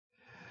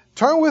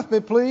Turn with me,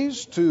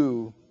 please,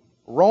 to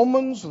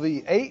Romans,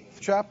 the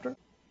 8th chapter.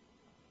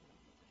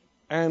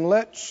 And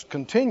let's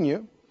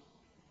continue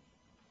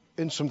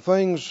in some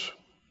things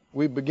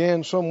we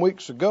began some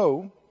weeks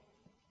ago,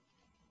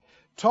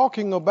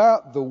 talking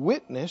about the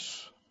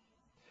witness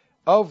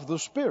of the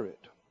Spirit.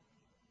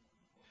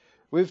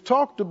 We've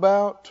talked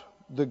about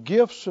the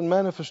gifts and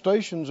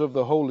manifestations of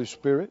the Holy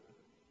Spirit.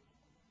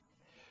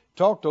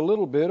 Talked a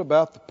little bit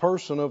about the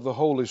person of the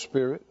Holy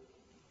Spirit.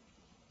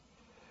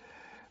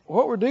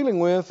 What we're dealing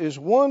with is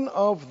one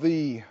of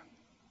the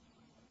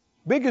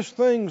biggest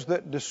things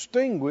that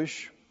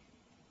distinguish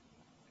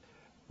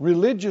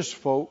religious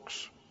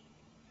folks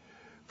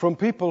from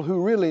people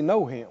who really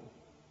know Him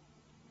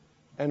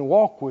and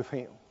walk with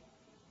Him.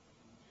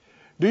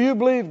 Do you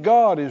believe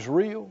God is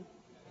real?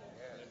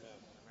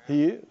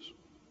 He is.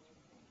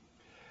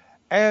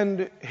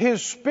 And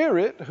His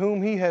Spirit,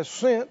 whom He has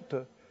sent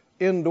to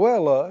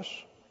indwell us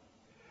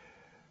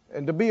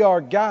and to be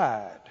our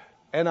guide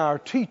and our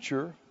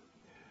teacher,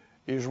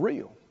 is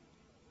real.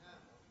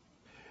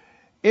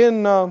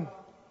 In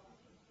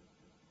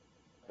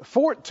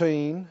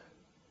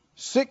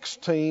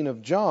 14:16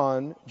 of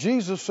John,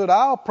 Jesus said,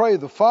 I'll pray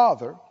the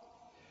Father,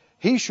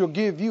 He shall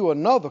give you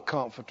another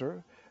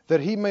comforter,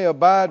 that He may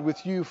abide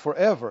with you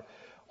forever.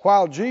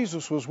 While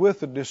Jesus was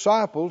with the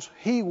disciples,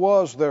 He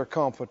was their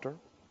comforter,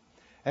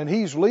 and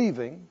He's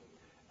leaving,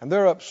 and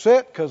they're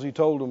upset because He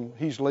told them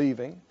He's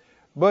leaving,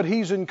 but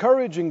He's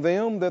encouraging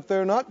them that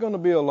they're not going to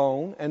be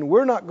alone, and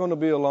we're not going to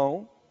be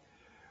alone.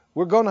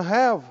 We're going to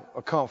have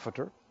a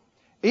comforter,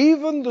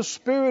 even the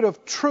Spirit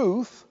of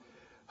truth,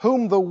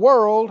 whom the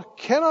world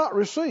cannot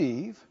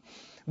receive,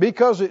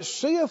 because it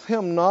seeth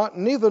Him not,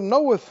 neither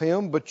knoweth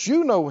Him, but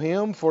you know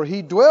Him, for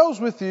He dwells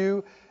with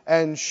you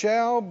and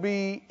shall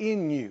be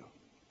in you.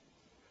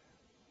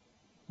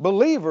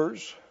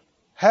 Believers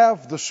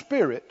have the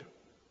Spirit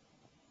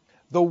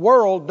the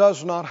world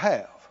does not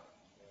have.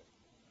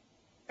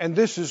 And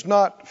this is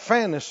not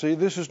fantasy,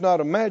 this is not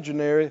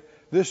imaginary,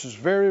 this is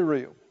very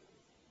real.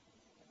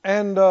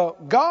 And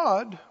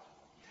God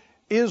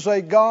is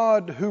a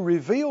God who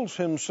reveals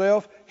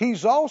Himself.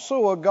 He's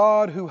also a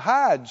God who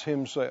hides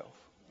Himself.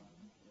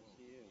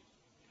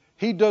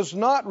 He does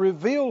not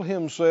reveal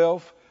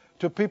Himself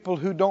to people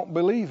who don't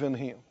believe in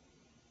Him.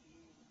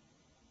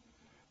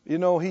 You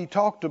know, He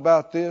talked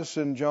about this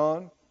in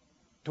John,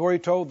 where He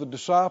told the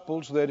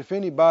disciples that if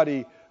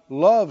anybody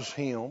loves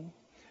Him,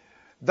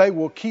 they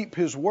will keep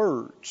His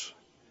words,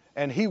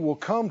 and He will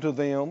come to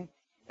them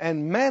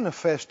and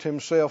manifest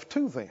Himself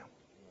to them.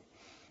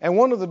 And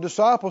one of the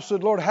disciples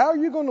said, Lord, how are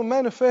you going to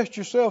manifest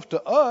yourself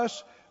to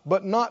us,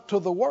 but not to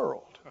the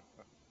world?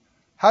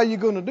 How are you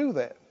going to do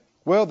that?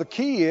 Well, the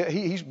key is,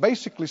 he's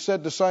basically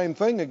said the same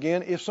thing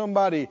again. If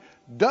somebody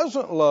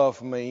doesn't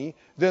love me,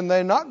 then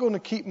they're not going to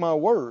keep my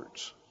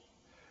words.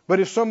 But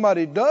if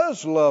somebody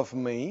does love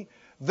me,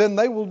 then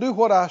they will do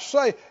what I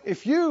say.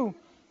 If you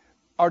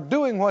are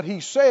doing what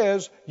He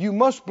says, you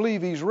must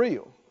believe He's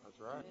real.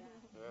 That's right.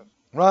 Yes.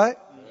 Right?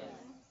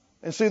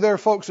 And see, there are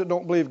folks that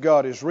don't believe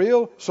God is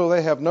real, so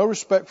they have no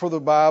respect for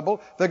the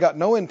Bible. They got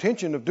no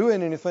intention of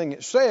doing anything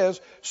it says.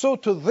 So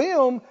to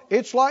them,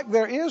 it's like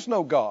there is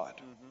no God.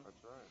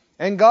 That's right.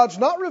 And God's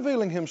not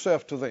revealing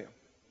Himself to them.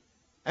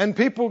 And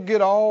people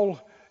get all,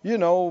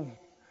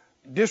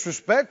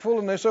 disrespectful,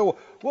 and they say,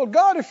 well,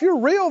 God, if you're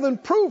real, then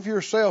prove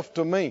yourself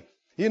to me.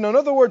 In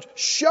other words,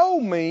 show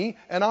me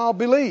and I'll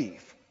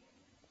believe.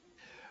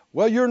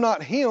 Well, you're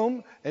not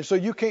Him, and so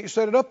you can't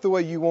set it up the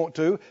way you want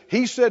to.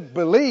 He said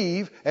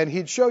believe, and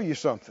He'd show you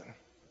something.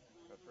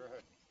 That's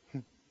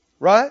right.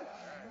 Right?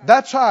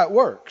 That's how it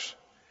works.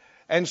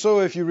 And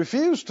so if you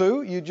refuse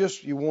to,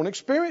 you won't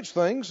experience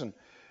things,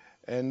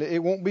 and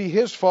it won't be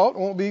His fault. It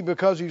won't be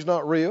because He's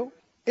not real.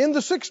 In the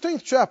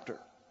 16th chapter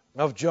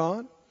of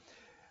John,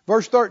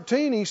 verse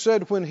 13, He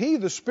said, when He,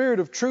 the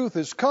Spirit of truth,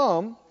 is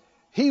come,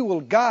 He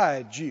will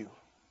guide you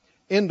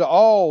into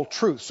all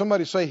truth.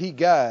 Somebody say, He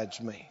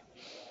guides me.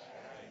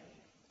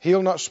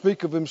 He'll not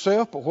speak of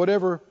Himself, but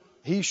whatever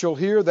He shall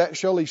hear, that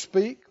shall He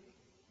speak.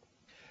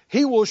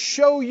 He will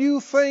show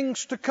you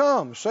things to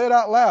come. Say it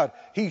out loud.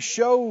 He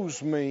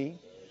shows me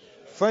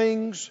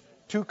things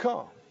to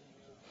come.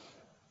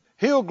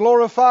 He'll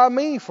glorify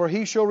me, for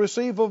He shall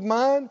receive of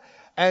mine,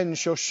 and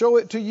shall show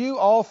it to you.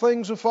 All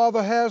things the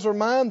Father has are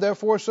mine.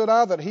 Therefore said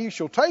I, that He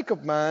shall take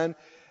of mine,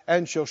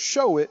 and shall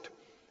show it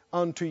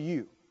unto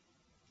you.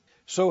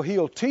 So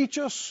He'll teach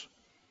us.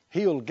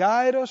 He'll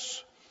guide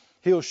us.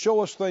 He'll show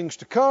us things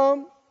to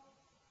come.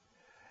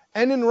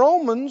 And in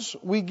Romans,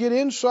 we get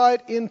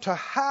insight into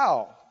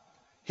how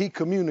He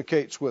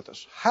communicates with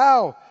us,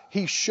 how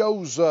He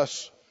shows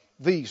us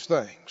these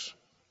things.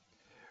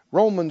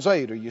 Romans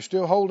 8, are you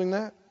still holding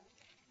that?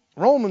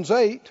 Romans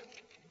 8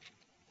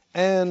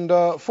 and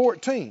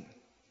 14.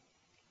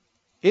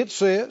 It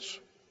says,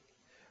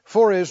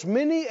 for as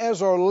many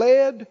as are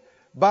led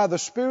by the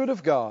Spirit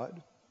of God,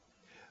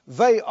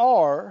 they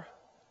are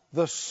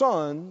the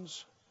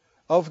sons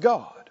of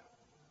God.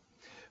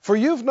 For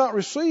you've not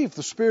received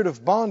the spirit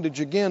of bondage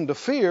again to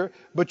fear,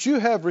 but you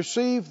have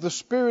received the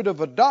spirit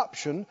of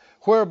adoption,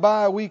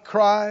 whereby we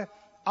cry,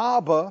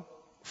 Abba,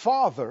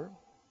 Father.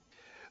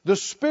 The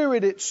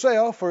Spirit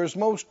itself, or as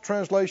most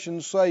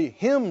translations say,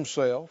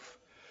 Himself,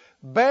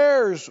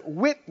 bears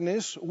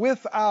witness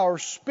with our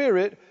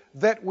spirit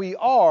that we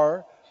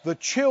are the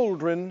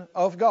children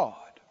of God.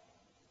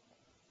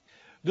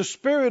 The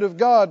Spirit of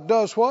God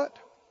does what?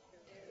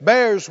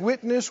 Bears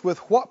witness with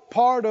what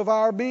part of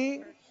our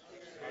being?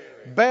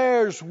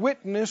 Bears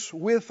witness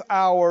with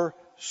our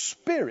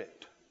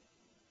spirit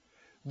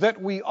that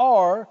we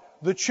are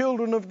the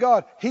children of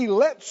God. He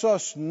lets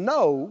us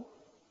know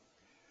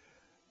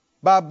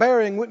by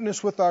bearing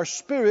witness with our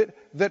spirit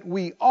that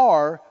we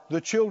are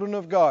the children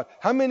of God.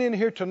 How many in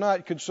here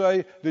tonight could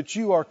say that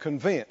you are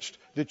convinced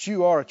that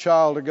you are a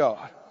child of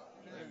God?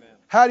 Amen.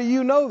 How do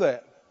you know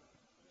that?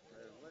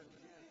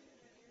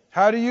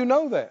 How do you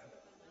know that?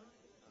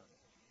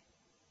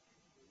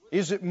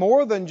 Is it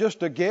more than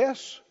just a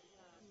guess?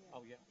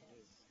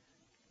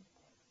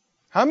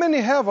 How many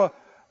have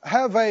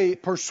a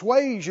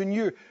persuasion,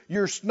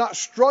 you're not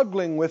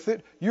struggling with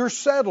it, you're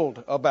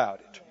settled about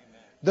it?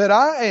 That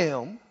I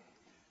am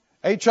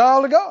a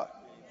child of God.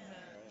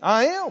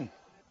 I am.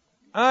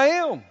 I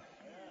am.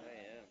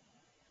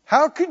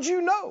 How could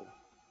you know?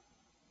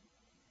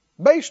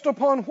 Based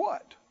upon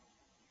what?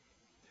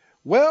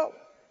 Well,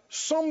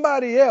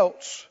 somebody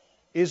else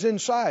is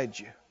inside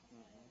you.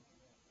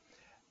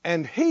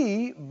 And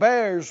He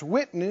bears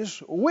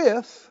witness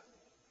with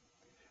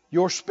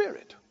your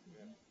spirit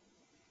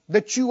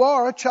that you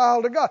are a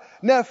child of God.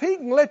 Now, if He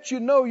can let you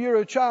know you're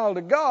a child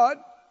of God,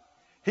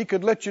 He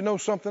could let you know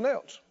something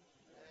else.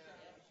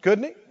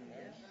 Couldn't He?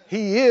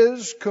 He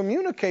is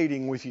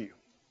communicating with you.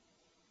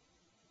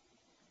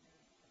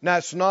 Now,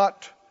 it's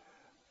not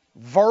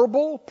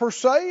verbal per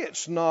se.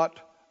 It's not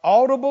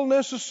audible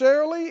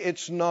necessarily.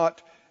 It's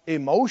not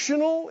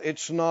emotional.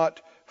 It's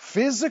not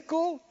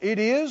physical. It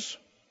is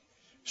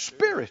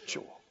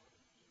spiritual.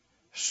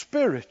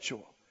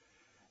 Spiritual.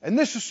 And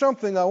this is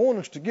something I want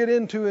us to get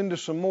into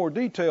some more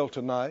detail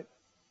tonight.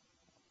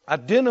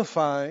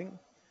 Identifying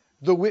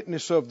the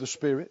witness of the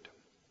Spirit.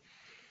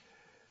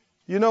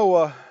 You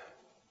know,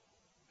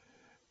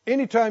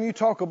 anytime you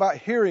talk about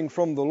hearing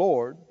from the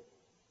Lord,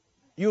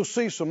 you'll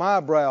see some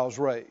eyebrows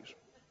raised.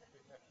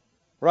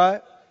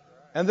 Right?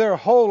 And there are a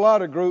whole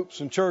lot of groups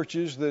and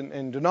churches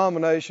and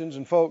denominations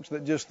and folks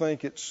that just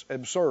think it's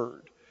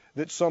absurd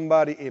that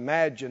somebody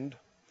imagined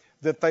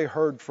that they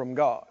heard from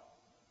God.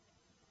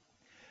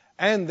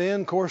 And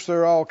then, of course,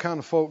 there are all kind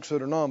of folks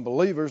that are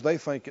non-believers. They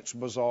think it's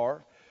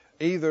bizarre.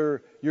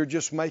 Either you're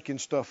just making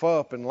stuff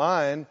up and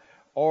lying,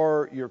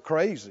 or you're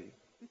crazy.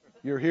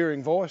 You're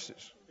hearing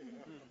voices.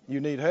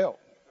 You need help.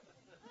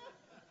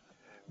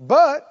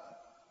 But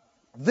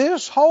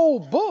this whole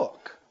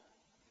book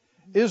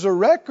is a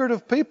record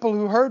of people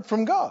who heard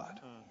from God.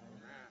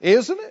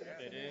 Isn't it?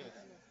 It is.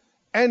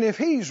 And if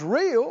He's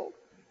real,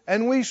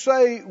 and we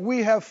say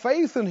we have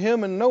faith in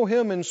Him and know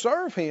Him and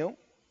serve Him,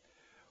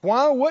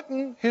 why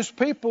wouldn't His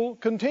people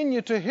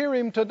continue to hear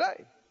Him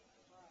today?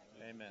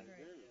 Amen.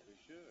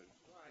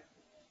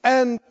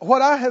 And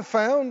what I have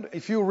found,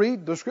 if you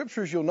read the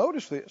Scriptures, you'll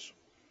notice this.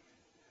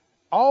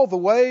 All the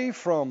way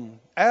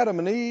from Adam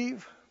and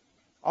Eve,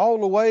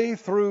 all the way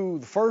through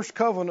the first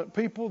covenant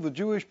people, the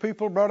Jewish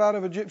people brought out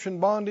of Egyptian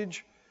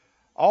bondage,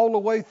 all the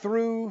way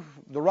through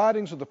the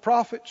writings of the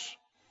prophets,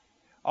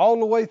 all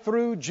the way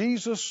through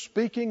Jesus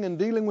speaking and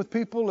dealing with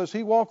people as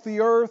He walked the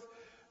earth,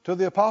 to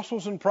the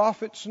apostles and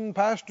prophets and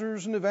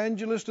pastors and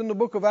evangelists in the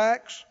book of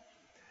Acts,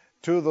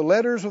 to the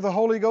letters of the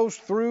Holy Ghost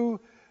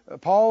through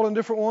Paul and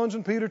different ones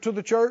and Peter to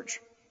the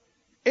church.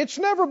 It's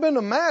never been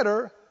a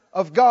matter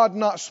of God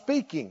not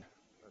speaking.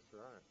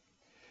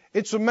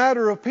 It's a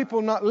matter of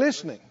people not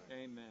listening.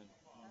 Amen.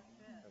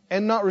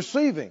 And not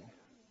receiving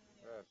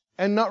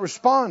and not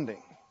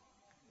responding.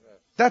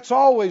 That's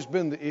always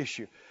been the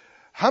issue.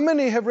 How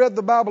many have read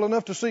the Bible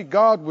enough to see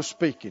God was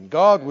speaking?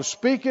 God was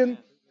speaking.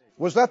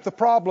 Was that the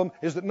problem?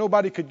 Is that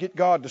nobody could get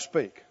God to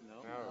speak?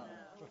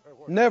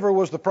 No. Never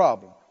was the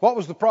problem. What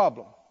was the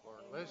problem?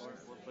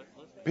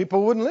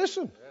 People wouldn't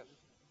listen.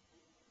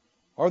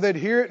 Or they'd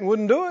hear it and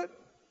wouldn't do it.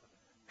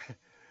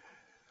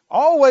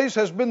 Always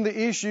has been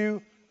the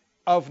issue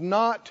of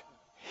not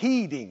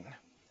heeding.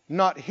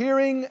 Not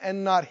hearing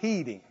and not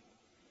heeding.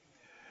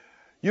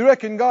 You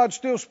reckon God's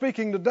still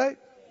speaking today?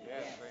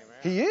 Yes.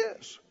 He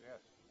is. Yes.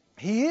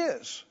 He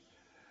is.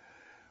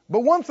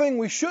 But one thing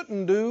we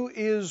shouldn't do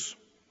is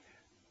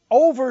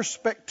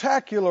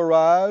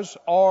over-spectacularize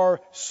or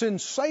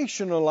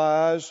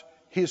sensationalize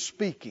His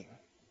speaking.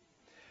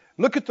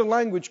 Look at the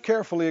language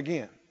carefully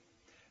again.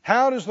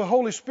 How does the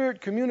Holy Spirit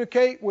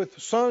communicate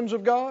with sons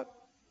of God?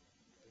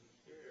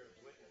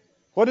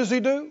 What does He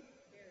do?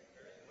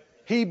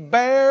 He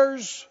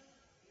bears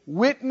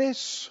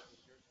witness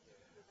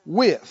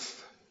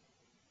with.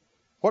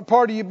 What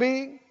part of your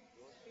being?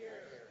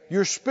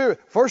 Your spirit.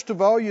 First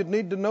of all, you'd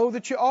need to know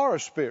that you are a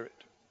spirit.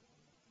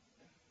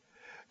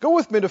 Go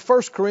with me to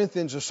 1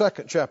 Corinthians, the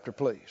 2nd chapter,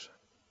 please.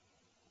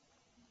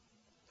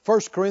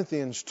 1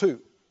 Corinthians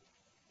 2.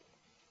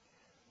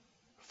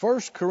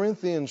 1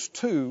 Corinthians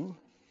 2.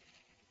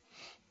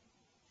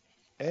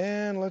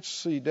 And let's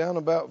see, down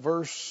about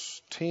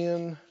verse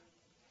 10.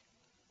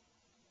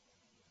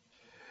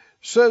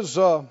 Says,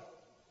 well,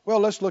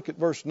 let's look at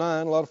verse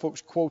 9. A lot of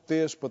folks quote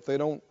this, but they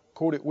don't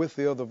quote it with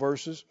the other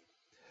verses.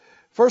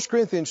 1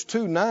 Corinthians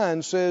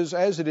 2:9 says,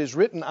 as it is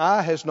written,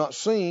 eye has not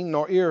seen,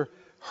 nor ear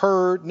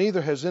heard,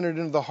 neither has entered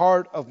into the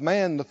heart of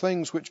man the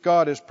things which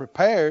God has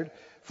prepared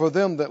for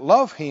them that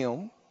love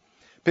him.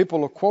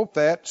 People will quote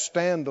that,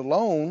 stand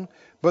alone.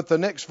 But the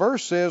next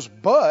verse says,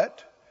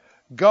 but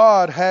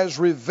God has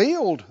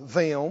revealed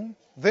them.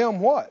 Them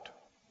what?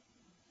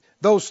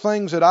 Those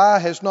things that eye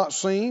has not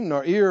seen,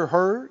 nor ear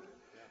heard.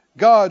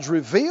 God's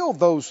revealed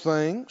those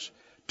things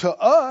to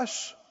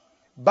us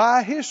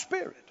by His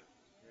Spirit.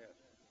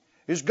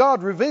 Is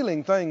God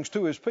revealing things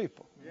to His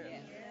people? Yes.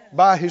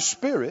 By His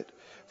Spirit.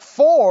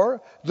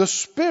 For the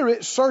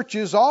Spirit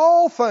searches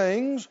all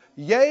things,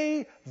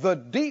 yea, the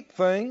deep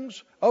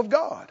things of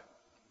God.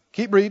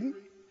 Keep reading.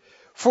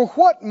 For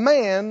what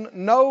man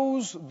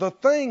knows the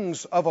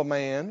things of a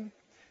man,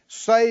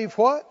 save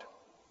what?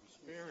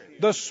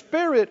 Spirit. The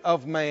Spirit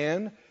of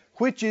man,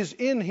 which is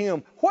in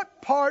him.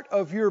 What part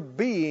of your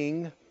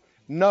being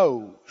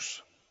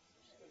knows?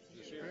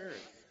 The Spirit.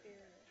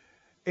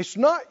 It's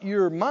not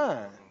your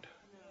mind.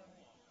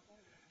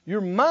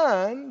 Your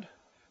mind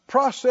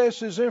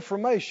processes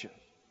information.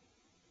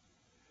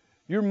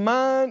 Your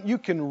mind, you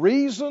can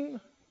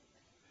reason,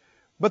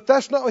 but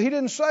that's not, He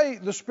didn't say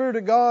the Spirit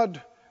of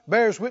God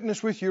bears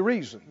witness with your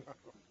reason.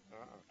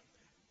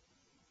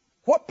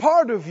 What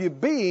part of your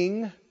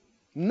being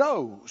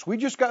knows? We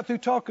just got through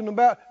talking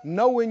about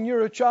knowing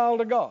you're a child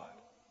of God.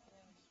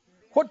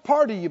 What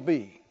part of your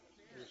being?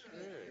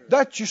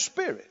 That's your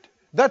spirit.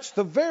 That's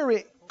the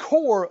very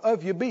core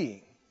of your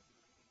being.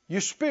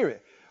 Your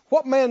spirit.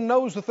 What man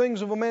knows the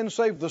things of a man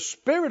save the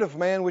Spirit of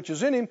man which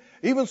is in him?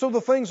 Even so the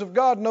things of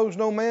God knows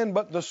no man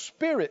but the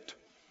Spirit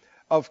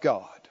of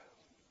God.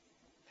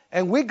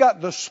 And we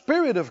got the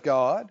Spirit of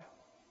God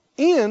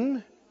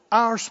in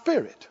our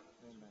spirit.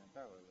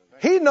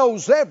 He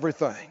knows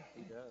everything.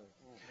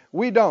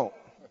 We don't.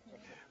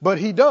 But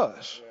He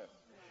does.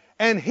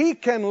 And He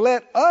can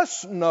let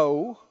us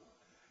know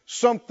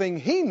something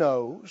He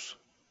knows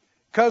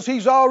because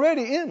He's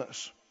already in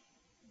us.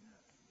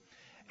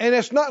 And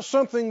it's not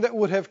something that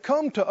would have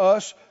come to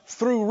us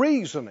through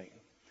reasoning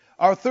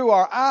or through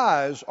our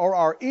eyes or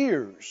our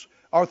ears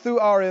or through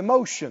our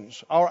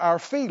emotions or our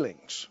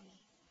feelings.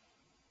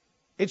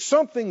 It's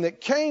something that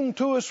came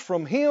to us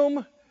from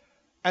Him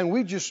and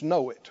we just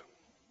know it.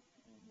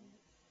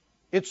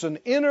 It's an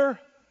inner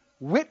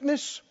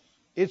witness.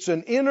 It's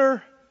an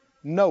inner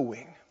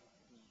knowing.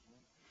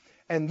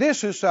 And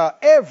this is how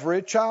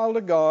every child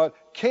of God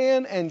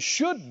can and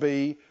should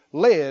be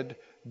led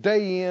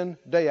day in,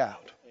 day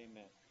out.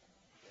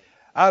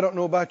 I don't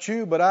know about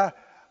you, but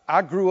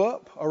I grew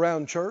up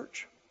around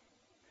church.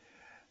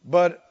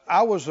 But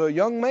I was a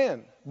young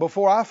man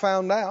before I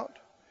found out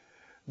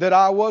that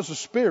I was a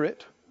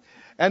spirit,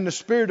 and the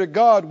Spirit of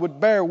God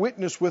would bear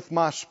witness with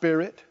my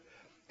spirit,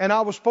 and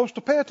I was supposed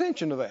to pay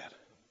attention to that.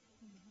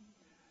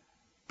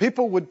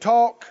 People would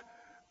talk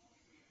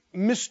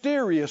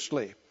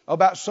mysteriously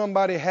about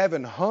somebody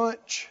having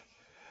hunch,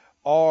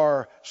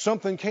 or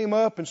something came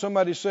up and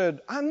somebody said,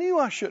 I knew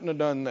I shouldn't have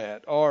done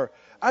that, or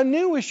I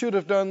knew we should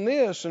have done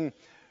this. And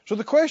so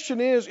the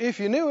question is, if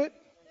you knew it,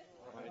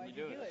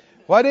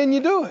 why didn't you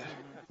do it?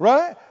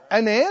 Right?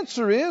 And the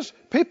answer is,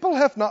 people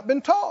have not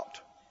been taught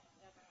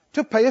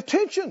to pay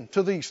attention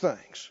to these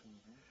things.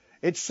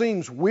 It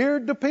seems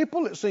weird to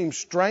people. It seems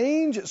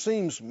strange. It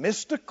seems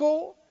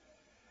mystical.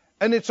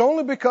 And it's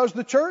only because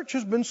the church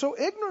has been so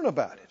ignorant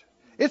about it.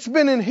 It's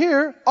been in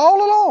here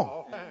all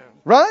along.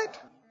 Right?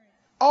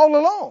 All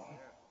along.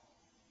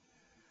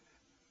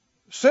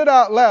 Said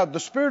out loud, the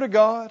Spirit of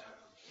God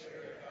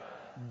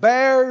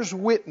bears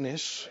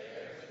witness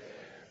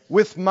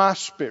with my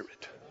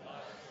spirit.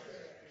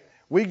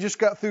 We just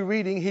got through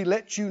reading, He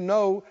lets you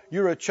know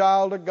you're a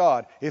child of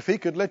God. If He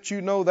could let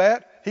you know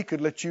that, He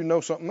could let you know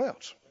something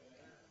else.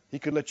 He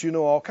could let you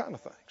know all kinds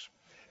of things.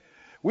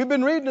 We've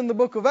been reading in the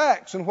book of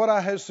Acts, and what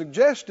I have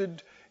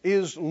suggested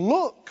is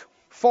look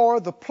for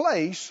the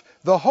place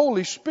the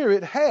Holy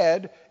Spirit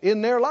had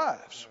in their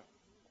lives.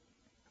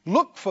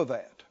 Look for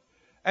that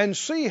and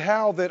see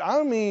how that,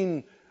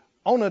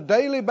 on a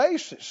daily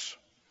basis.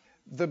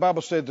 The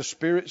Bible said the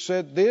Spirit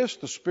said this,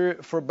 the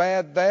Spirit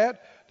forbade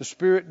that, the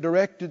Spirit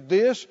directed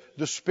this,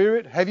 the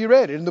Spirit, have you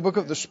read it in the book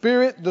of the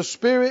Spirit, the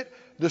Spirit,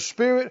 the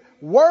Spirit?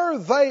 Were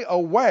they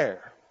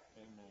aware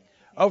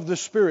of the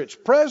Spirit's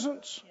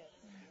presence,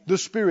 the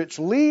Spirit's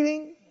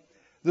leading,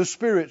 the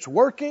Spirit's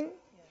working?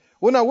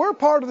 Well, now we're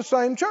part of the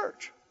same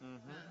church,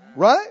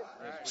 right?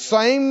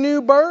 Same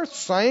new birth,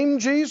 same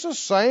Jesus,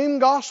 same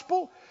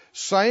gospel,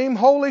 same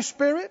Holy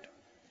Spirit.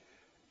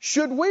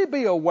 Should we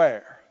be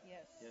aware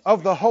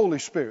of the Holy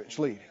Spirit's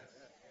leading?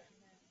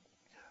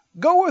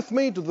 Go with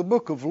me to the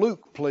book of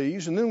Luke,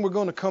 please, and then we're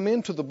going to come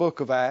into the book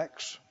of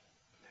Acts.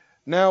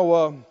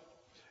 Now,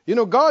 You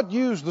know, God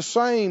used the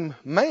same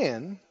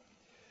man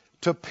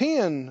to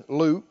pen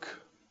Luke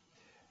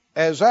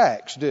as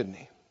Acts, didn't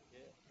he?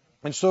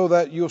 And so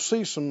that you'll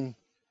see some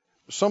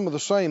of the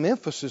same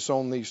emphasis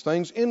on these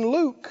things. In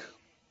Luke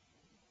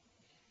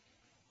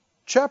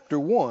chapter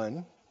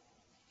 1,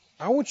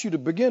 I want you to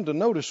begin to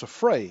notice a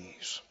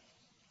phrase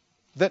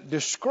that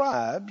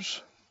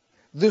describes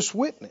this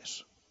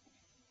witness.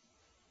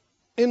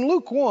 In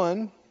Luke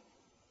 1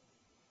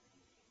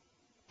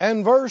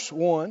 and verse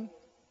 1,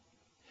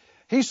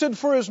 he said,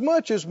 "For as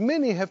much as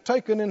many have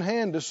taken in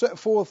hand to set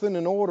forth in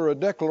an order a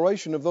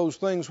declaration of those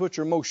things which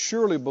are most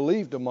surely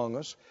believed among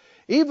us,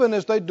 even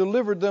as they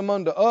delivered them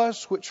unto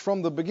us, which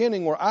from the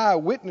beginning were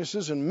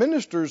eyewitnesses and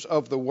ministers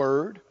of the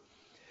word,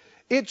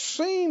 it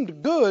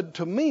seemed good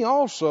to me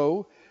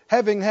also,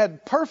 having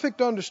had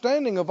perfect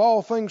understanding of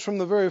all things from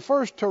the very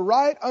first, to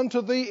write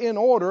unto thee in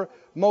order,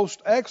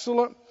 most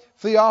excellent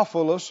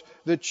Theophilus,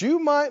 that you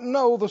might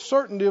know the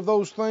certainty of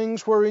those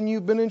things wherein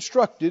you've been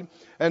instructed."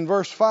 And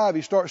verse 5,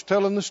 he starts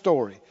telling the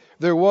story.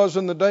 There was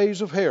in the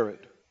days of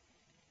Herod.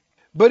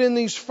 But in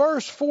these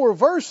first 4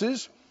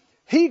 verses,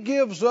 he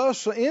gives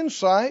us an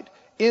insight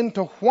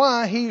into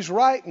why he's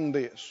writing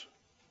this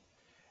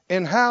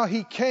and how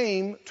he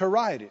came to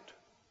write it.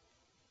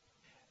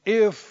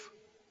 If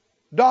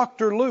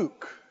Dr.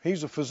 Luke,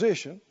 he's a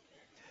physician,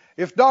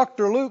 if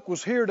Dr. Luke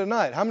was here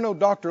tonight, how many know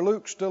Dr.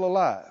 Luke's still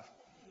alive?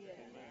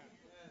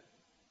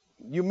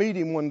 You meet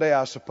him one day,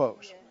 I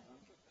suppose.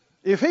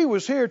 If he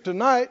was here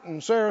tonight in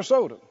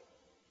Sarasota,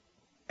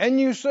 and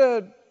you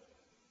said,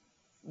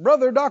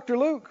 "Brother Dr.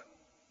 Luke,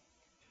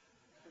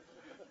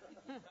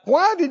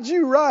 why did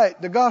you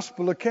write the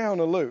gospel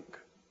account of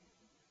Luke?"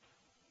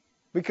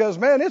 Because,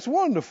 man, it's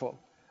wonderful.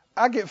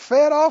 I get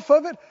fed off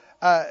of it.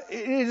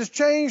 It has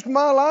changed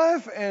my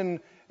life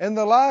and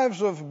the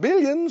lives of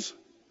billions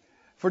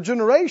for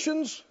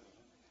generations.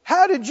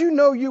 How did you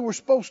know you were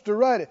supposed to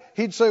write it?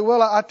 He'd say,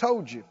 "Well, I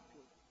told you."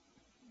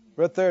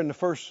 Right there in the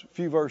first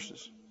few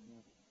verses.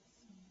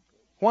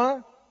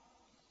 Why?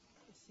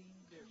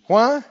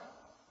 Why?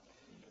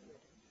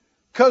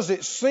 Because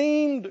it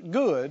seemed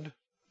good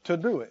to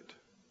do it.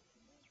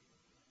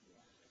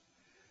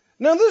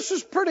 Now, this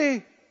is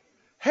pretty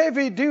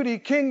heavy-duty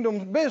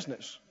kingdom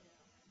business,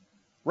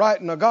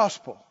 writing a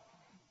gospel.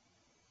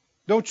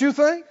 Don't you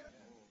think?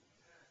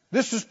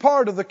 This is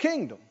part of the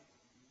kingdom.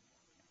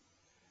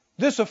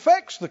 This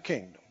affects the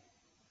kingdom.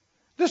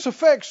 This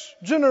affects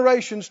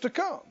generations to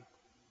come.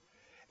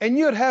 And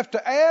you'd have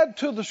to add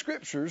to the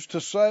scriptures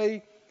to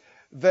say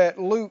that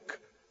Luke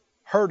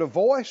heard a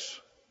voice,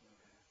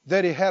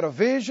 that he had a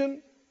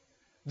vision,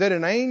 that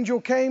an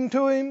angel came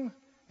to him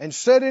and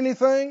said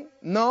anything.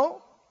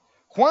 No.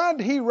 Why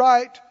did he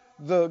write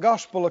the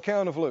gospel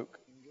account of Luke?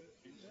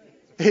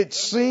 It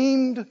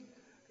seemed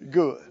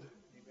good.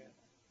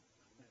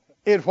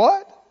 It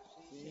what?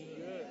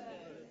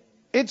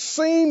 It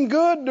seemed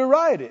good to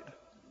write it.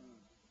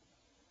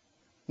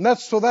 And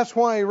that's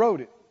why he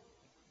wrote it.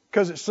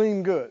 Because it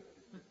seemed good.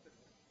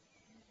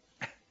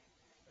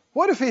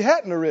 What if he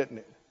hadn't written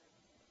it?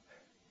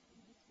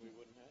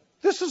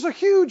 This is a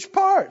huge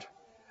part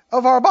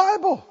of our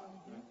Bible,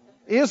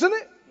 isn't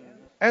it?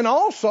 And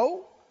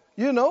also,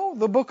 you know,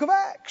 the book of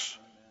Acts.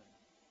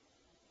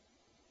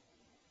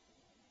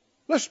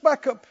 Let's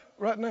back up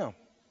right now.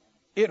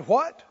 It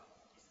what?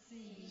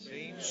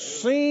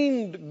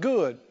 Seemed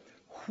good.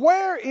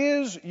 Where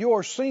is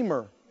your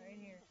seamer?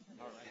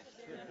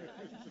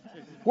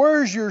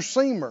 Where's your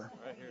seamer?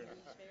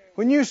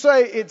 When you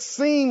say it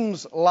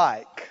seems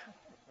like,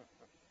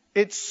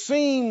 it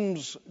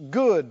seems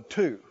good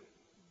too.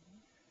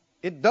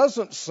 It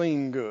doesn't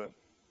seem good.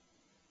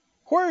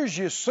 Where's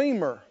your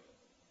seamer?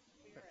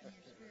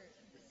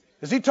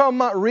 Is he talking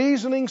about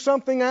reasoning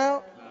something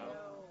out?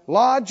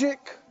 Logic?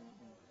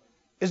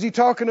 Is he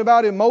talking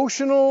about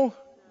emotional?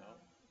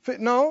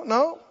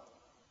 No.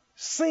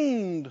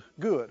 Seemed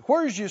good.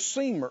 Where's your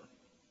seamer?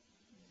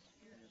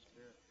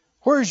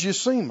 Where's your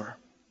seamer?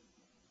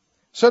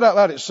 Said out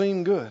loud, it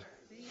seemed good.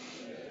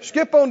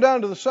 Skip on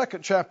down to the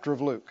 2nd chapter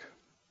of Luke.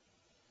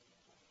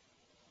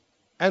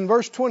 And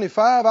verse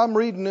 25, I'm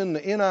reading in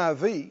the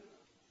NIV.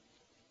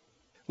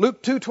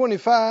 Luke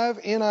 2:25,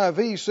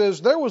 NIV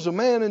says, "There was a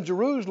man in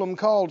Jerusalem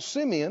called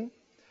Simeon,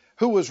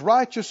 who was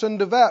righteous and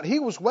devout. He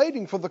was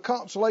waiting for the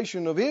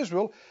consolation of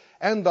Israel,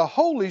 and the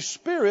Holy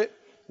Spirit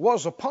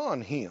was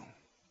upon him."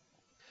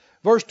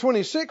 Verse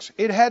 26,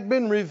 "It had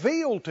been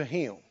revealed to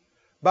him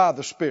by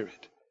the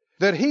Spirit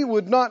that he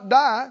would not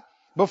die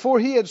before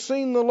he had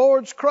seen the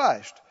Lord's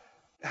Christ."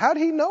 How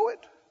did he know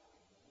it?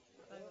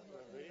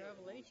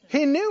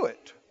 He knew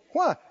it.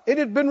 Why? It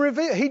had been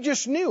revealed. He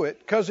just knew it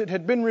because it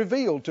had been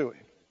revealed to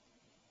him.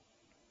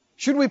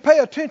 Should we pay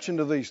attention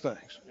to these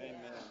things?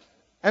 Amen.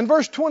 And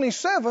verse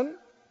 27,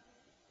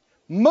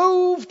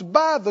 "Moved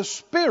by the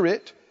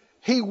Spirit,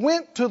 he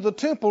went to the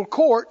temple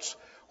courts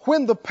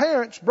when the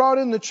parents brought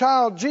in the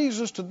child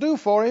Jesus to do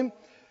for him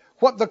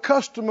what the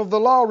custom of the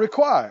law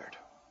required."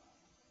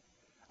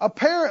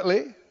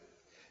 Apparently,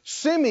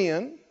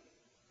 Simeon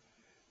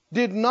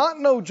did not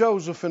know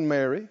Joseph and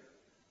Mary,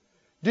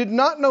 Did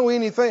not know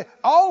anything.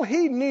 All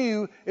he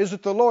knew is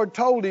that the Lord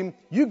told him,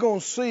 you're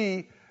going to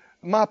see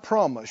my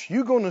promise.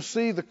 You're going to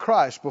see the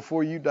Christ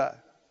before you die.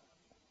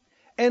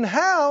 And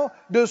how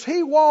does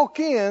he walk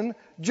in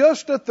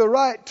just at the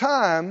right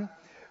time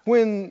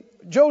when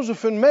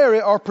Joseph and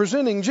Mary are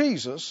presenting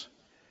Jesus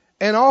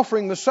and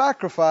offering the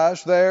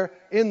sacrifice there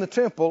in the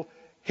temple?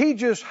 He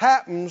just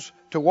happens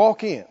to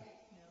walk in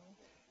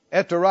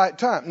at the right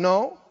time.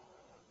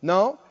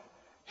 No.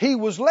 He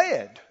was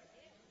led.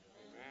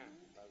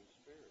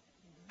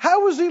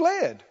 How was he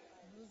led?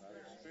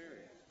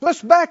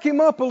 Let's back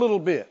him up a little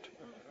bit.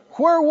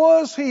 Where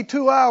was he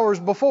 2 hours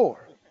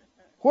before?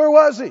 Where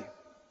was he?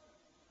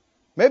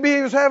 Maybe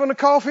he was having a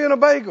coffee and a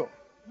bagel.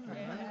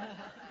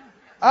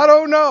 I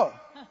don't know.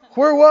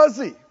 Where was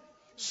he?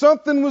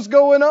 Something was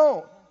going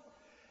on.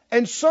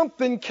 And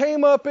something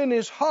came up in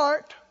his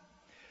heart,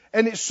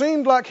 and it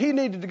seemed like he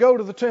needed to go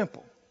to the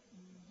temple.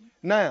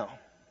 Now,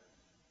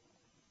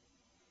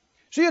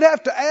 so you'd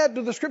have to add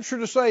to the scripture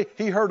to say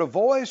he heard a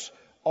voice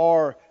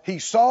or he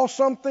saw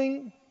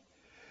something.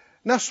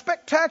 Now,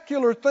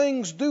 spectacular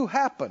things do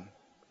happen.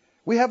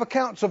 We have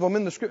accounts of them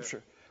in the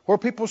scripture where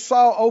people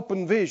saw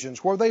open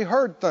visions, where they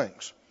heard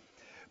things.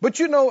 But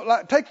you know,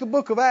 like take the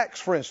book of Acts,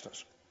 for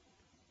instance.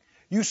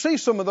 You see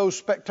some of those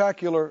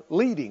spectacular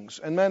leadings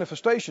and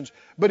manifestations.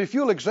 But if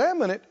you'll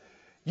examine it,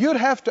 you'd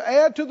have to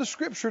add to the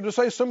scripture to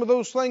say some of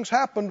those things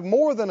happened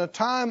more than a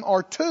time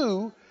or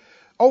two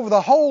over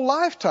the whole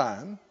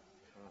lifetime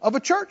of a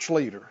church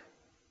leader.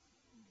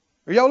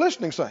 Are y'all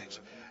listening, saints?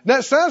 Now,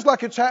 it sounds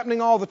like it's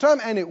happening all the time,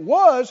 and it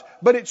was,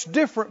 but it's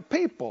different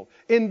people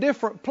in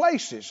different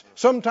places,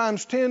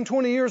 sometimes 10,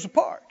 20 years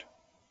apart,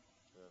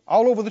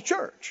 all over the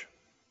church.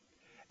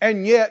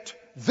 And yet,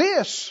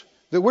 this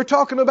that we're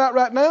talking about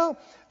right now,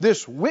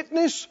 this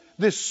witness,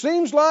 this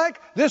seems like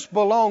this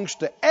belongs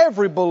to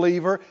every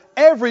believer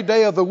every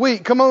day of the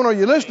week. Come on, are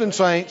you listening,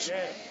 saints?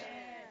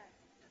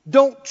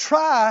 Don't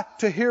try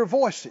to hear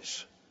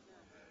voices.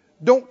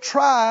 Don't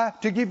try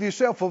to give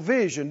yourself a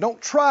vision.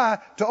 Don't try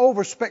to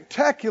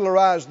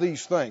over-spectacularize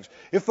these things.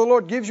 If the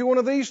Lord gives you one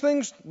of these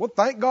things, well,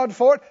 thank God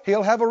for it.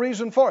 He'll have a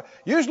reason for it.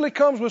 Usually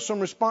comes with some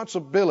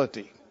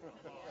responsibility.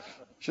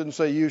 Shouldn't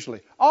say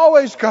usually.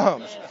 Always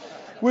comes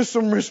with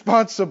some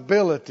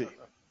responsibility.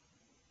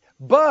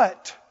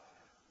 But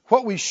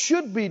what we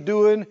should be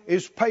doing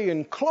is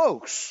paying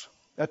close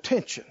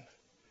attention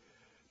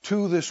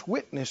to this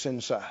witness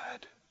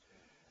inside.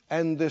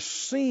 And this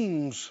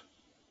seems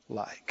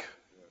like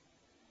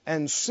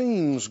and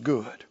seems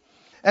good.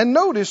 And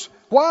notice,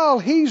 while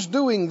he's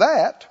doing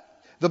that,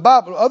 the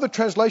Bible, other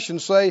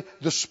translations say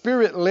the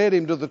Spirit led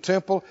him to the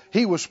temple.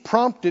 He was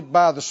prompted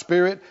by the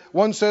Spirit.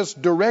 One says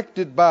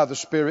directed by the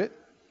Spirit.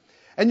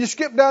 And you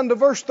skip down to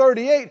verse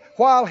 38,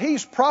 while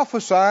he's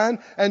prophesying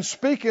and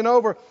speaking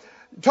over,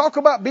 talk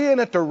about being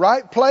at the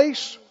right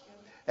place,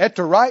 at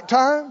the right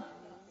time.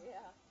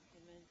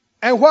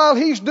 And while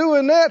he's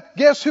doing that,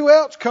 guess who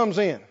else comes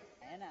in?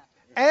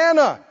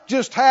 Anna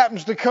just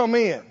happens to come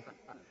in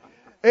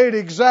at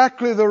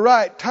exactly the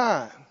right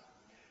time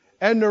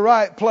and the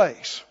right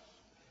place.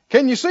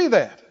 Can you see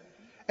that?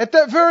 At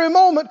that very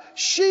moment,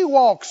 she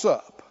walks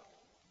up.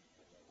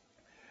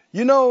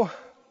 You know,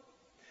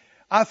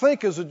 I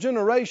think as a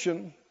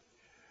generation,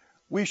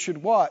 we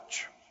should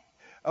watch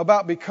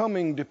about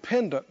becoming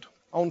dependent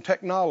on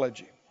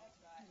technology,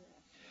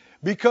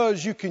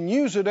 because you can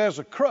use it as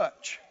a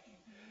crutch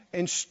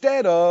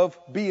instead of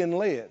being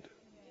led.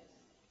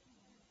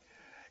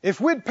 If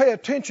we'd pay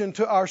attention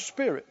to our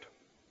spirit,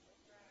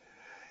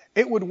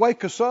 it would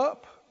wake us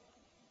up.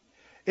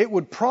 It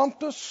would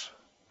prompt us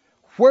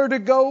where to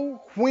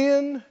go,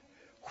 when,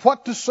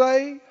 what to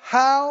say,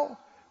 how,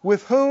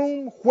 with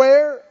whom,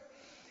 where.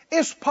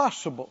 It's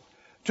possible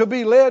to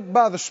be led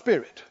by the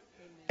Spirit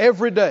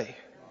every day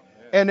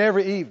and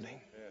every evening.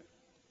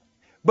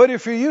 But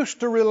if you're used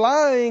to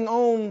relying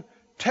on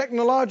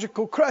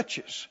technological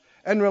crutches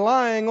and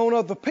relying on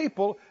other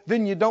people,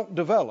 then you don't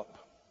develop.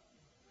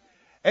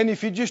 And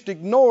if you just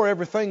ignore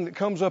everything that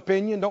comes up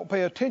in you and don't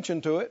pay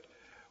attention to it,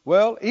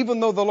 well, even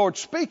though the Lord's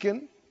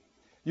speaking,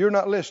 you're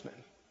not listening.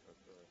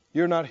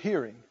 You're not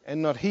hearing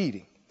and not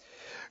heeding.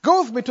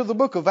 Go with me to the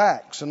book of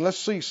Acts and let's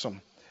see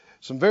some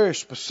very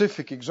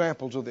specific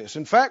examples of this.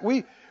 In fact,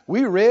 we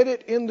read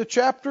it in the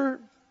chapter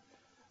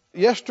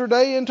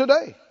yesterday and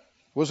today.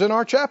 Was in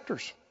our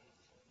chapters.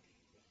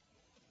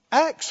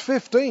 Acts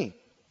 15.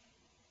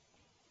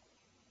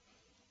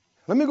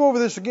 Let me go over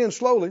this again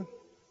slowly.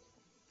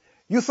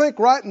 You think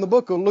writing the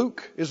book of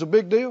Luke is a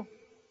big deal?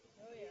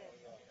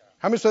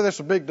 How many say that's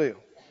a big deal?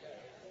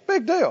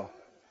 Big deal.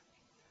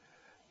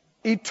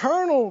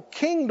 Eternal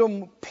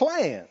kingdom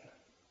plan,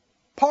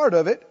 part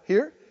of it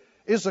here,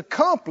 is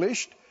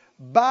accomplished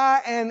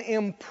by an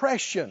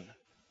impression.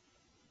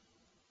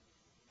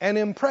 An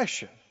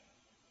impression.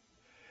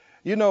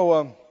 You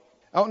know,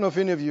 I don't know if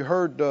any of you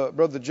heard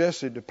Brother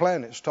Jesse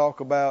Duplantis talk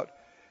about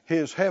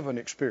his heaven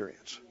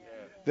experience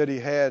that he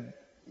had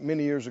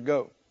many years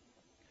ago.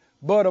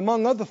 But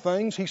among other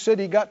things, he said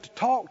he got to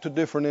talk to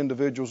different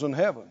individuals in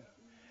heaven.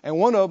 And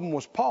one of them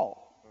was Paul.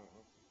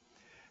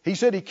 He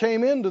said he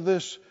came into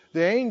this,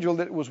 the angel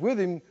that was with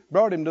him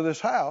brought him to this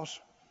house,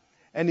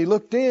 and he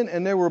looked in,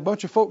 and there were a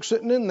bunch of folks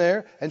sitting in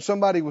there, and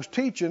somebody was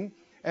teaching,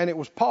 and it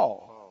was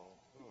Paul.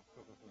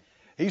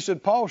 He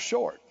said, Paul's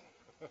short.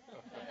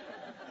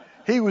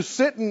 He was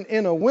sitting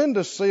in a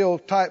windowsill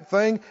type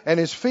thing, and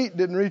his feet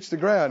didn't reach the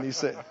ground, he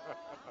said.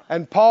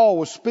 And Paul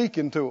was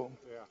speaking to them,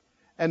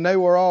 and they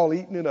were all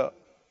eating it up.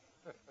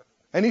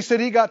 And he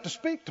said he got to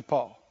speak to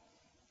Paul.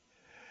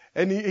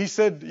 And he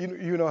said,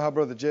 you know how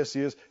Brother Jesse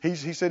is.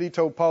 He said he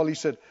told Paul, he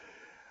said,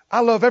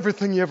 I love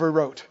everything you ever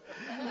wrote.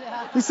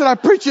 He said, I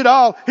preach it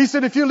all. He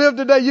said, if you live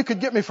today, you could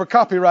get me for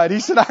copyright. He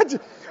said,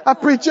 I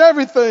preach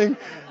everything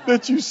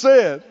that you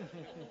said.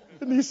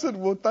 And he said,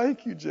 well,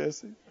 thank you,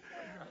 Jesse.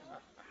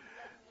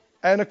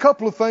 And a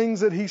couple of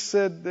things that he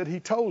said that he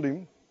told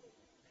him.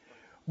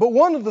 But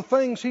one of the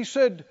things he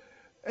said,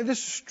 and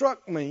this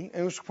struck me,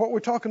 and it's what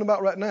we're talking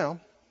about right now.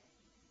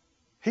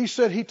 He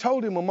said, he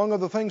told him, among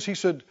other things, he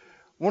said,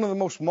 one of the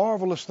most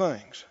marvelous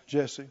things,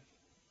 Jesse,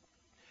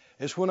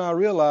 is when I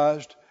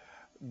realized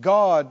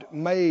God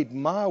made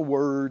my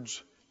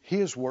words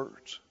His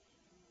words.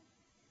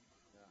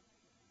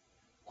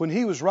 When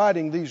He was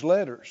writing these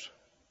letters,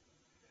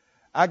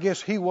 I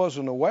guess He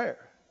wasn't aware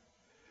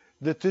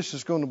that this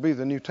is going to be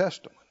the New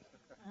Testament.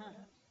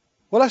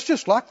 Well, that's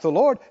just like the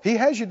Lord. He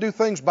has you do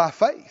things by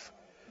faith.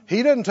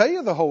 He doesn't tell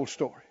you the whole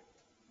story.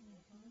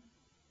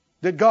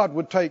 That God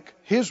would take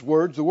His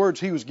words, the words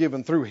He was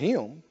given through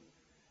Him,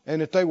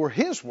 and that they were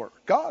His word,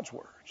 God's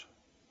words.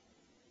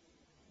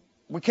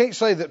 We can't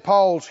say that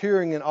Paul's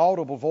hearing an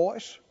audible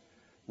voice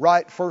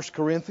write 1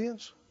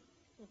 Corinthians.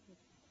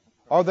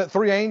 Or that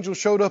 3 angels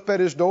showed up at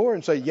his door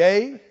and say,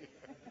 Yea,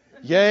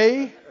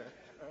 yea,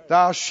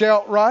 thou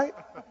shalt write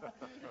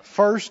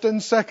 1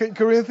 and 2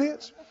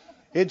 Corinthians.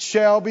 It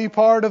shall be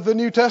part of the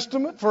New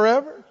Testament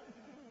forever.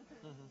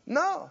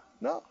 No.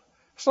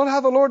 That's not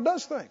how the Lord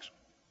does things.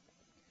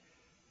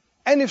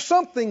 And if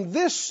something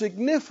this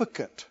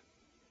significant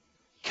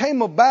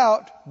came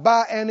about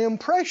by an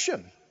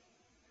impression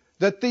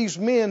that these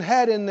men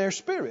had in their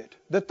spirit,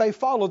 that they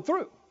followed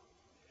through,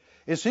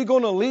 is He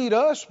going to lead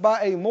us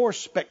by a more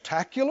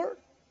spectacular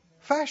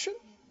fashion?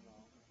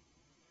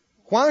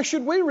 Why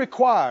should we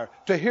require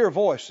to hear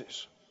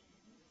voices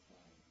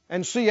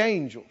and see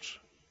angels,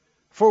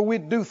 for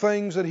we'd do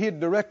things that He'd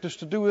direct us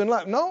to do in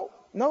life? No.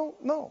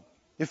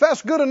 If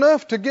that's good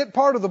enough to get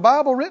part of the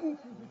Bible written,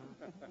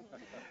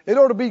 it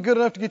ought to be good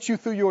enough to get you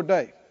through your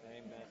day.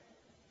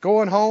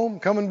 Going home,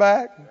 coming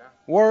back,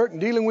 work,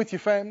 and dealing with your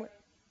family.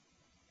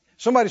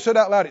 Somebody said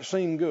out loud, it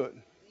seemed good.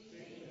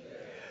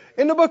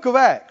 In the book of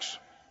Acts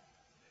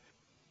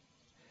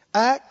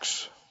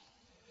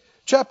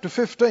chapter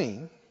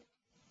 15,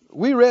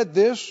 we read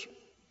this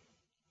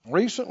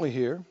recently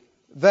here,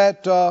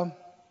 that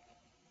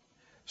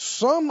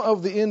some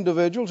of the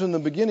individuals in the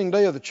beginning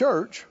day of the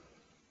church,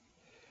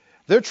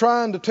 they're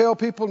trying to tell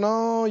people,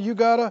 no, you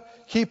got to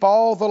keep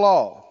all the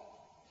law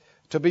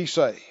to be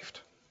saved.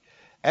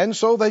 And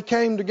so they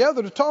came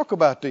together to talk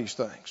about these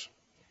things.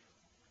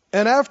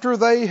 And after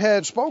they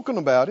had spoken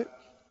about it,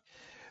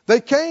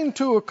 they came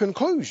to a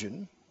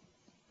conclusion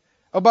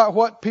about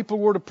what people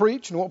were to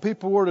preach and what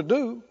people were to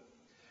do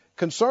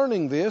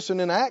concerning this. And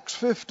in Acts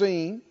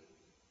 15,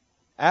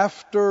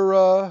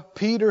 after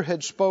Peter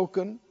had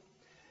spoken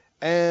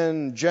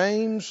and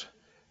James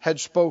had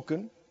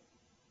spoken,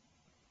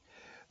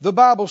 the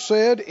Bible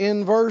said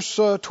in verse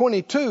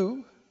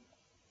 22,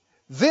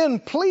 then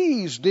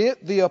pleased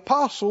it the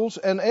apostles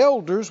and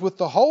elders with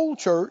the whole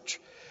church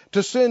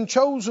to send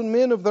chosen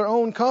men of their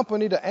own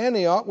company to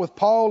Antioch with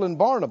Paul and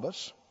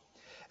Barnabas.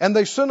 And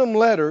they sent them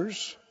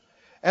letters,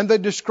 and they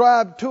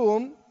described to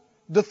them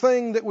the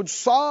thing that would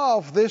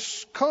solve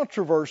this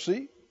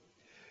controversy.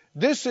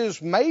 This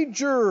is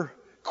major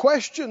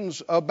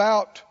questions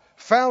about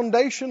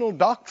foundational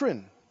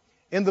doctrine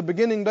in the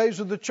beginning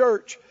days of the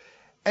church.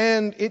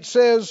 And it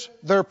says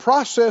their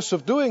process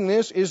of doing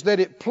this is that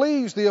it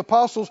pleased the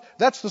apostles.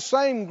 That's the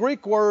same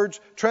Greek words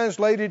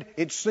translated,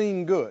 it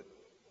seemed good.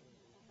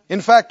 In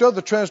fact,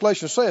 other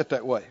translations say it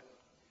that way.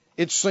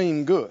 It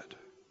seemed good.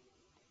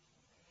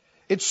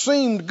 It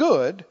seemed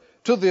good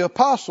to the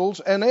apostles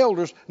and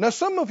elders. Now,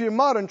 some of your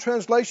modern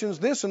translations,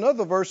 this and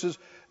other verses,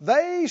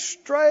 they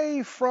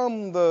stray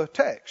from the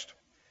text.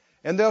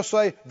 And they'll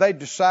say they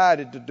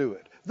decided to do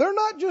it. They're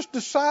not just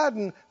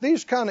deciding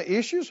these kind of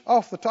issues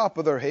off the top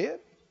of their head.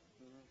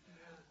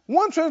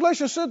 One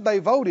translation said they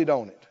voted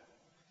on it.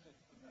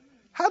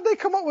 How'd they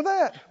come up with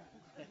that?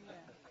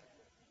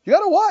 You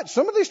got to watch.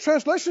 Some of these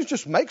translations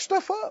just make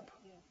stuff up.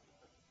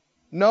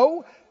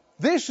 No,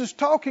 this is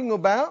talking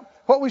about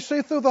what we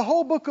see through the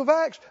whole book of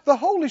Acts. The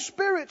Holy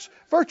Spirit's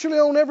virtually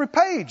on every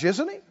page,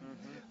 isn't He?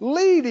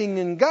 Leading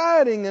and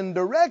guiding and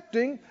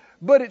directing,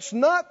 but it's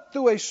not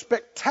through a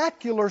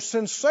spectacular,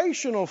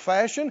 sensational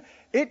fashion.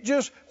 It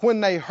just,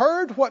 when they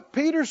heard what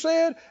Peter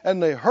said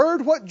and they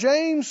heard what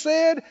James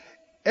said,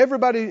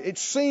 everybody, it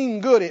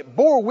seemed good. It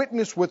bore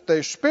witness with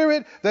their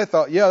spirit. They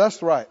thought, yeah,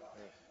 that's right.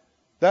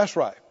 That's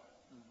right.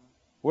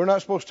 We're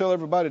not supposed to tell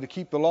everybody to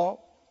keep the law.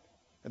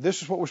 And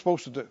this is what we're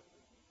supposed to do.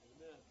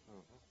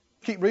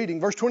 Keep reading.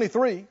 Verse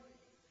 23.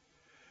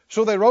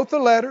 So they wrote the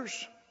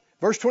letters.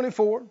 Verse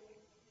 24.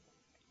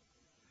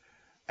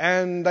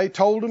 And they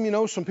told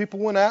them, some people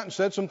went out and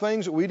said some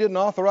things that we didn't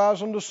authorize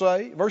them to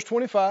say. Verse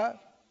 25.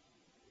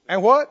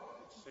 And what?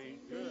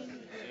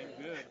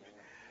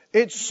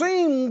 It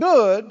seemed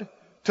good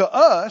to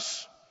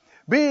us,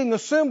 being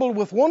assembled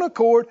with one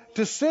accord,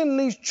 to send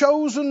these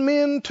chosen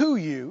men to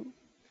you.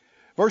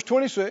 Verse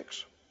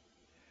 26.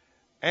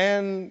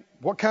 And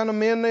what kind of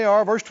men they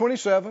are. Verse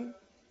 27.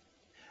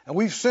 And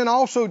we've sent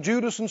also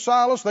Judas and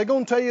Silas. They're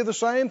going to tell you the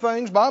same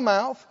things by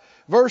mouth.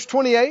 Verse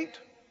 28.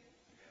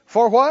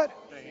 For what?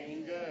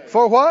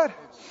 For what?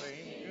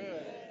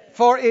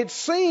 For it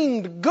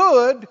seemed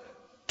good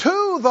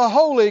to the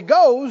Holy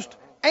Ghost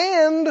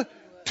and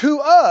to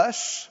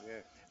us.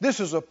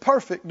 This is a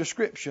perfect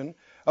description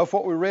of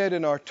what we read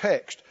in our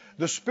text.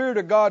 The Spirit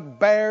of God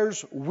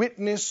bears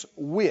witness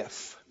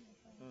with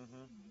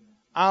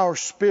our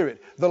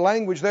spirit. The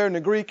language there in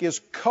the Greek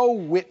is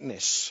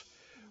co-witness.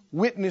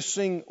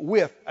 Witnessing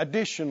with,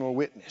 additional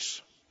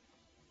witness.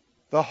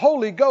 The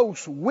Holy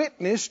Ghost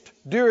witnessed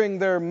during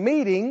their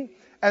meeting,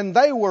 and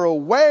they were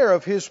aware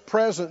of His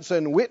presence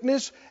and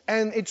witness,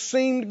 and it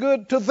seemed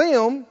good to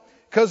them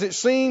because it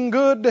seemed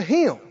good to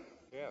Him.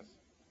 Yes.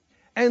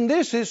 And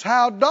this is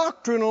how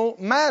doctrinal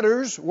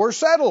matters were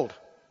settled.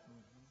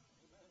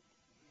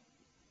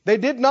 They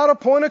did not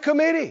appoint a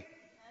committee.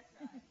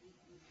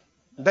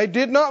 They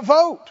did not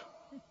vote.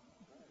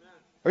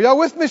 Are y'all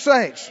with me,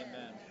 saints? Amen.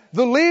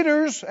 The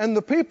leaders and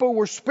the people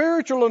were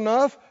spiritual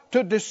enough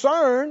to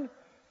discern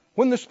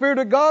when the Spirit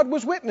of God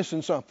was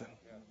witnessing something.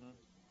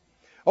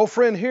 Oh,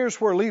 friend, here's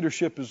where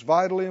leadership is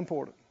vitally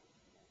important.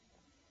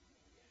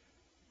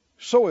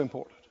 So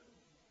important.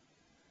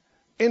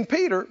 In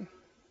Peter,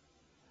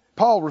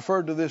 Paul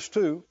referred to this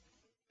too,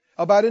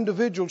 about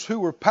individuals who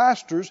were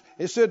pastors.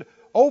 It said,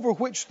 over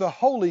which the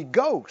Holy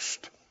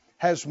Ghost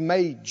has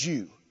made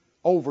you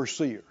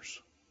overseers.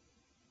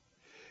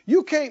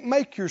 You can't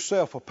make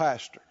yourself a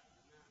pastor.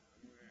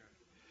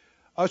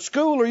 A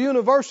school or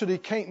university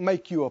can't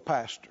make you a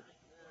pastor.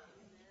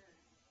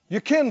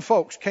 Your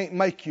kinfolks can't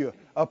make you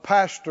a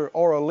pastor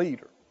or a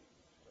leader.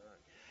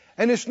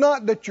 And it's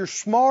not that you're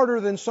smarter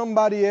than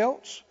somebody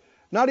else,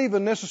 not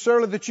even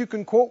necessarily that you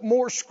can quote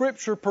more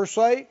scripture per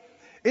se.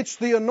 It's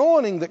the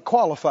anointing that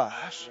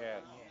qualifies.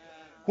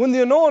 When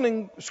the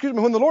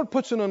Lord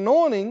puts an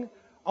anointing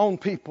on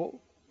people,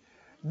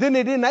 then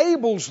it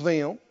enables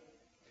them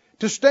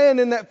to stand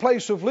in that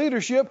place of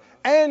leadership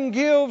and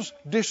gives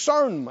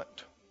discernment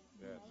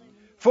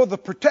for the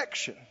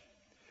protection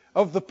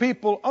of the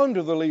people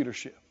under the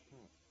leadership.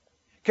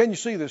 Can you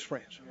see this,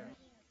 friends?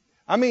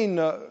 I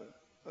mean,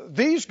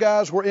 these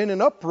guys were in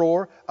an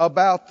uproar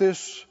about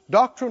this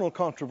doctrinal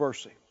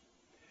controversy.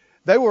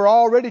 They were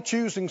already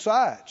choosing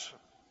sides.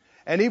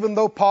 And even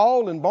though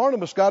Paul and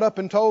Barnabas got up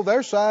and told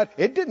their side,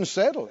 it didn't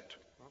settle it.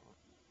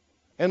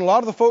 And a lot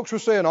of the folks were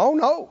saying,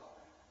 oh,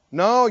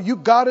 no, you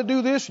got to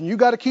do this and you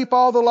got to keep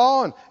all the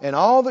law and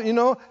all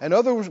the, and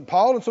others,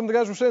 Paul and some of the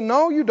guys were saying,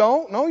 no, you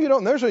don't. No, you don't.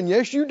 And they're saying,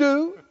 yes, you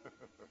do.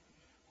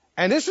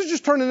 And this is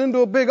just turning into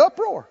a big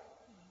uproar.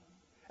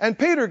 And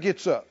Peter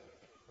gets up.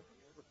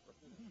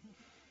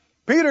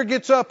 Peter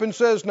gets up and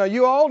says, now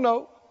you all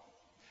know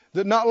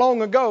that not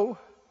long ago,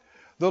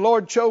 the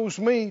Lord chose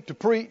me to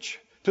preach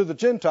to the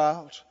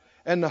Gentiles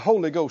and the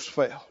Holy Ghost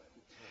fell.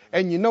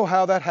 And you know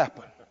how that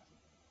happened.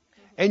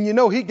 And you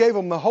know He gave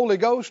them the Holy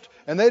Ghost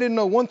and they didn't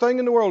know one thing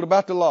in the world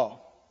about the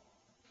law.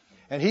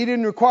 And He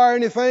didn't require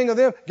anything of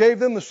them, gave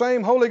them the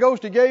same Holy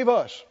Ghost He gave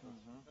us.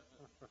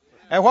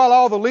 And while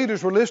all the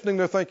leaders were listening,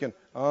 they're thinking,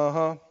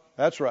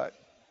 that's right.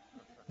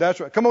 That's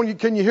right. Come on,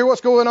 can you hear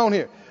what's going on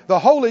here? The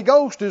Holy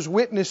Ghost is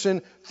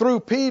witnessing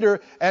through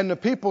Peter, and the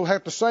people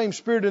have the same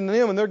Spirit in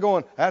them, and they're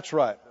going, that's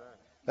right.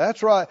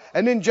 That's right.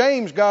 And then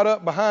James got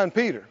up behind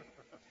Peter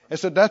and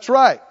said, that's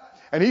right.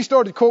 And he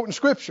started quoting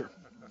Scripture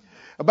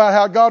about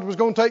how God was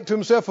going to take to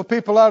Himself a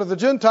people out of the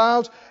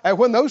Gentiles. And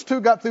when those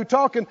two got through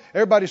talking,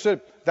 everybody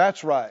said,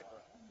 that's right.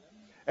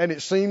 And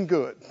it seemed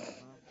good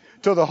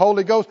to the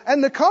Holy Ghost.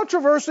 And the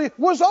controversy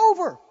was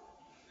over.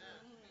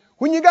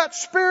 When you got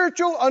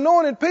spiritual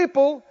anointed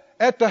people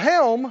at the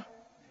helm,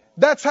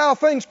 that's how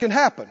things can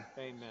happen.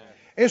 Amen.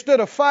 Instead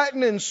of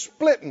fighting and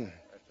splitting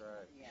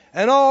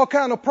and all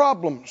kind of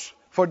problems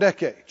for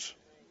decades.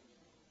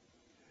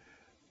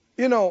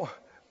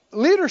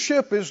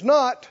 Leadership is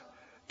not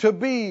to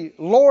be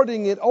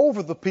lording it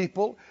over the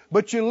people,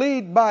 but you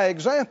lead by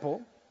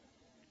example.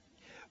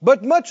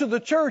 But much of the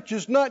church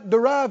is not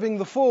deriving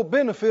the full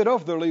benefit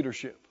of their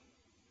leadership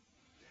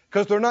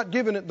because they're not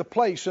giving it the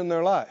place in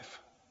their life.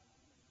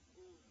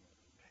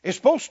 It's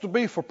supposed to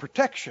be for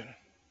protection.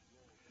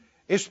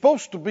 It's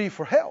supposed to be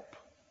for help.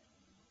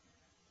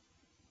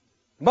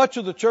 Much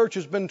of the church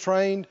has been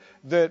trained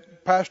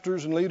that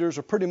pastors and leaders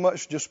are pretty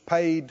much just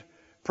paid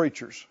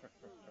preachers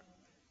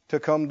to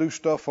come do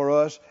stuff for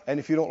us.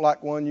 And if you don't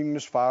like one, you can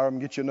just fire them,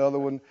 get you another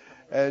one,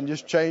 and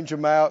just change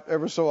them out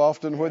every so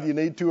often, whether you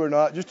need to or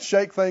not, just to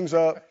shake things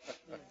up.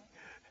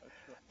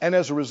 And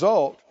as a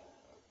result,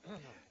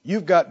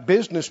 You've got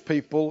business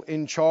people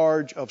in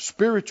charge of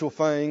spiritual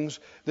things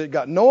that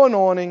got no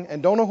anointing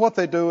and don't know what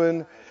they're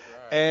doing,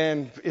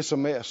 and it's a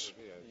mess.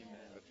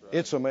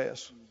 It's a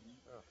mess.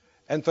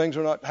 And things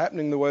are not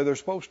happening the way they're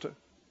supposed to.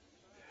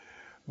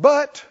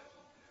 But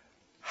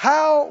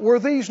how were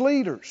these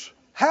leaders?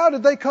 How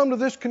did they come to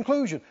this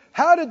conclusion?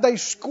 How did they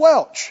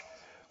squelch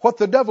what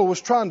the devil was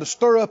trying to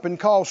stir up and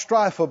cause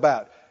strife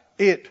about?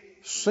 It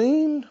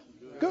seemed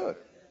good.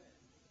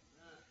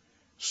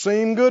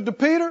 Seemed good to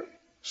Peter.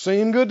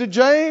 Seemed good to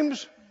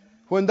James.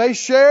 When they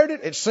shared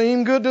it, it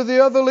seemed good to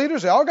the other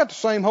leaders. They all got the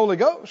same Holy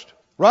Ghost,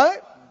 right?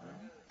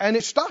 And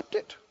it stopped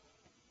it.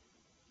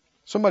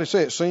 Somebody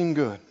say it seemed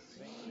good.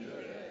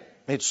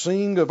 It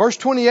seemed good. Verse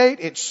 28,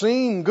 it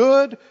seemed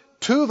good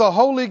to the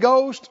Holy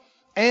Ghost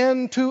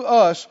and to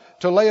us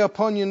to lay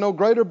upon you no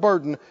greater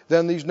burden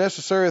than these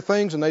necessary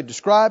things. And they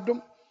described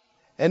them.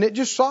 And it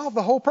just solved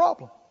the whole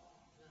problem.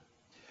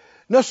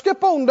 Now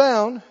skip on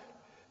down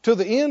to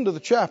the end of the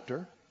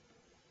chapter,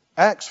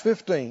 Acts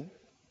 15,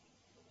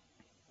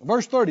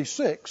 verse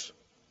 36.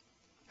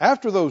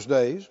 After those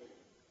days,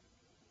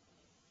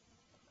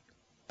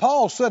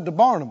 Paul said to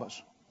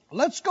Barnabas,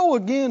 let's go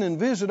again and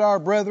visit our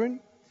brethren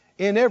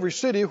in every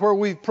city where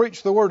we've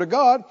preached the Word of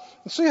God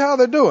and see how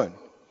they're doing.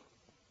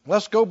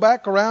 Let's go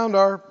back around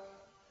our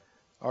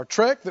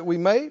trek that we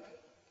made.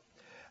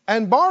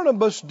 And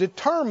Barnabas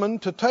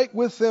determined to take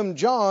with them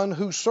John,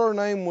 whose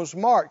surname was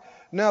Mark.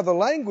 Now the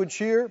language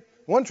here,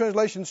 one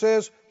translation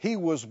says he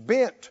was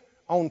bent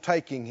on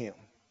taking him.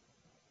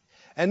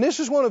 And this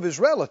is one of his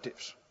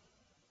relatives.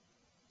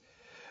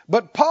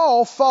 But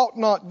Paul thought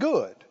not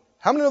good.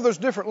 How many know there's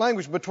different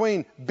language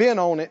between bent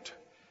on it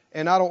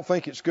and I don't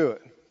think it's good?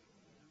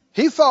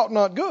 He thought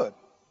not good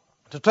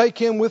to take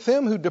him with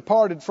him, who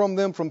departed from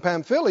them from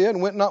Pamphylia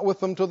and went not with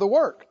them to the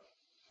work.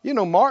 You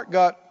know, Mark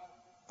got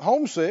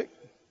homesick,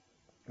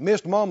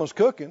 missed Mama's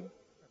cooking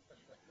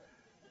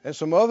and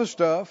some other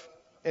stuff,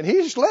 and he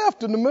just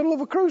left in the middle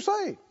of a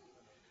crusade,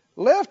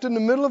 left in the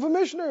middle of a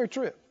missionary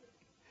trip.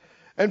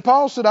 And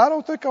Paul said, I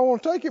don't think I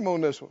want to take him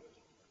on this one.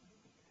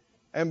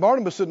 And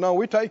Barnabas said, no,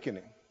 we're taking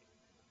him.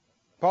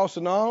 Paul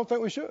said, no, I don't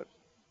think we should.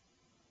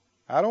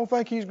 I don't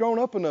think he's grown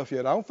up enough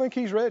yet. I don't think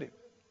he's ready.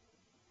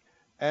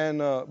 And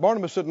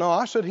Barnabas said, no,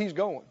 I said he's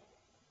going.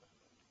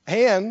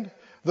 And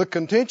the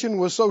contention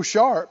was so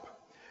sharp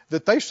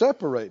that they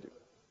separated.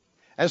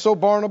 And so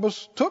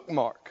Barnabas took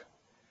Mark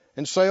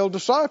and sailed to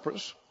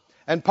Cyprus.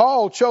 And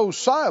Paul chose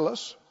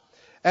Silas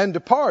and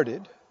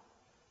departed.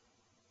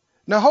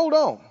 Now hold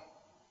on.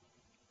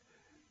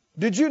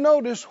 Did you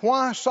notice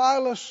why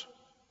Silas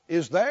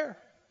is there?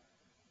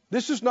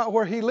 This is not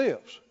where he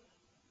lives.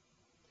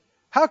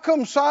 How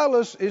come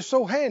Silas is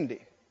so handy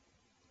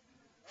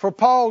for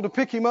Paul to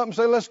pick him up and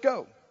say, let's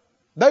go?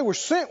 They were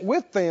sent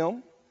with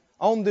them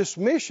on this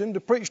mission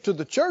to preach to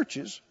the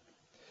churches.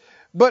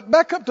 But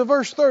back up to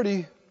verse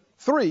 32.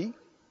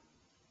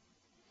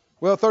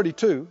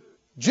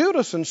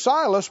 Judas and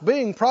Silas,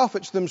 being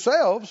prophets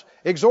themselves,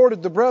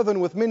 exhorted the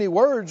brethren with many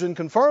words and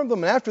confirmed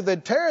them. And after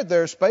they'd tarried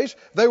their space,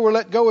 they were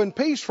let go in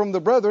peace from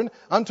the brethren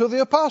unto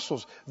the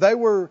apostles.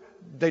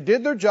 They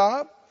did their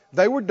job.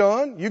 They were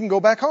done. You can go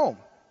back home.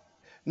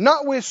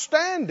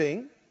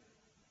 Notwithstanding,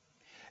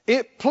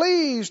 it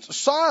pleased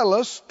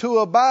Silas to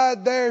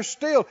abide there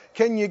still.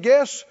 Can you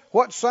guess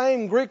what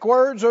same Greek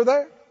words are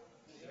there?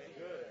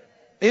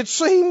 It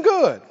seemed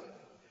good.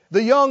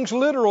 The Young's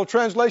literal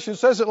translation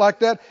says it like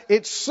that.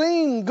 It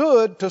seemed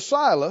good to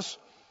Silas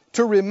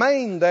to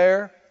remain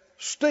there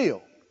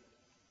still.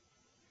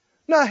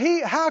 Now,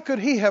 how could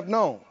he have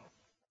known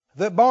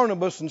that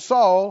Barnabas and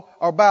Saul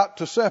are about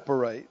to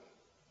separate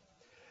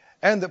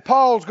and that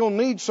Paul's going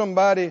to need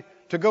somebody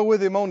to go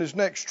with him on his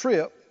next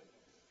trip,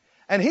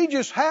 and he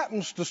just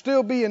happens to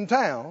still be in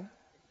town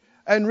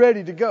and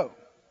ready to go?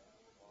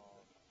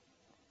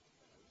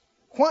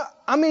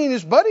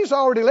 His buddy's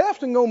already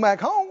left and gone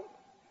back home.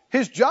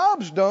 His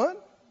job's done.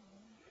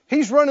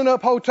 He's running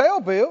up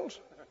hotel bills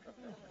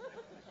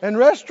and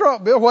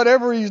restaurant bills,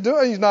 whatever he's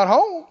doing. He's not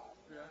home.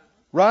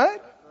 Right?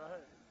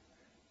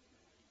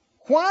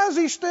 Why is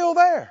he still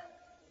there?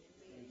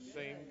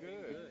 Seemed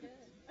good.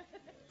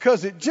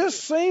 Because it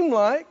just seemed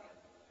like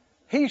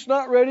he's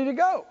not ready to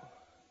go.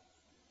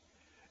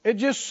 It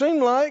just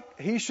seemed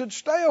like he should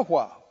stay a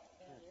while.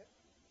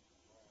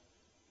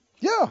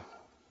 Yeah.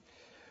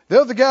 The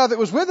other guy that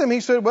was with him,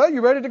 he said, well,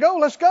 you ready to go?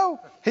 Let's go.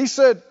 He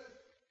said,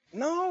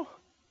 no,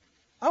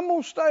 I'm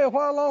going to stay a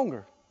while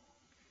longer.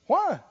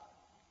 Why?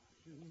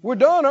 We're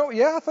done, aren't we?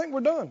 Yeah, I think we're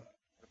done.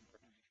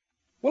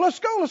 Well, let's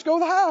go. Let's go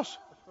to the house.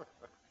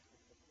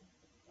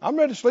 I'm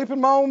ready to sleep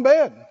in my own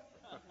bed.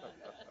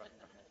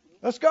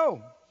 Let's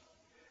go.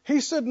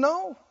 He said,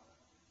 no,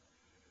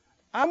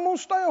 I'm going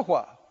to stay a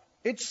while.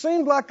 It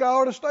seemed like I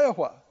ought to stay a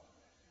while.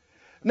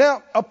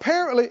 Now,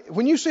 apparently,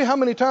 when you see how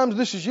many times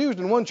this is used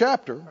in one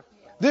chapter,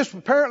 this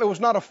apparently was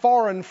not a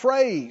foreign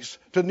phrase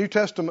to New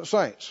Testament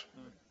saints.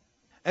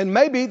 And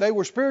maybe they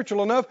were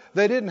spiritual enough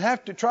they didn't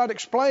have to try to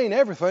explain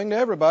everything to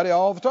everybody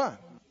all the time.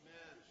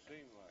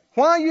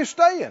 Why are you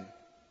staying?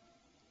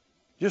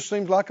 Just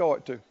seems like I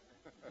ought to.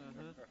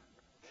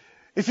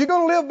 If you're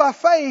going to live by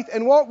faith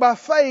and walk by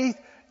faith,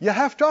 you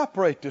have to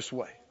operate this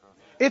way.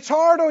 It's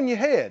hard on your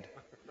head.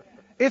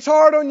 It's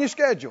hard on your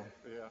schedule.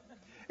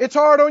 It's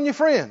hard on your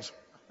friends.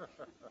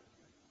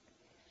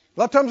 A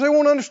lot of times they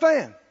won't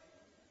understand.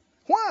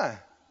 Why?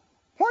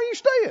 Why are you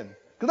staying?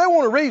 Because they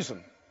want a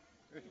reason.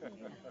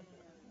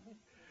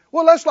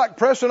 Well, that's like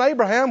pressing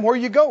Abraham. Where are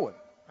you going?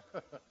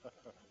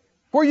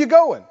 Where are you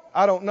going?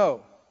 I don't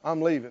know.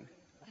 I'm leaving.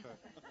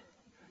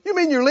 You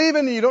mean you're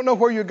leaving and you don't know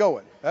where you're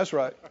going? That's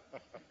right.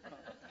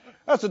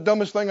 That's the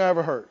dumbest thing I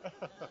ever heard.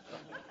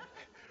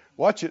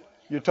 Watch it.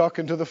 You're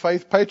talking to the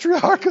faith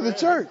patriarch of the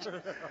church.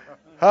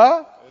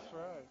 Huh? That's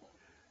right.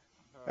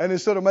 And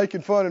instead of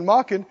making fun and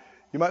mocking,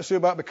 you might see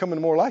about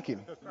becoming more like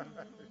him.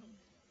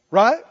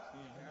 Right?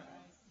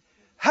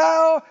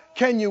 How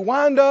can you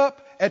wind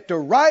up at the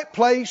right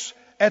place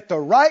at the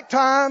right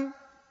time,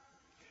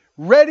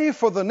 ready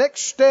for the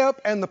next step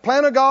and the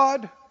plan of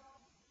God?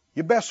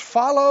 You best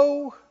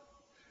follow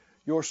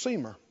your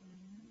seamer.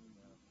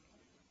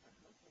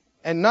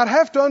 And not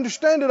have to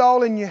understand it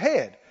all in your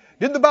head.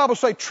 Did the Bible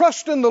say,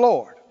 trust in the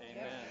Lord?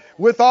 Amen.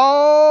 With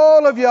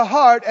all of your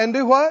heart and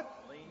do what?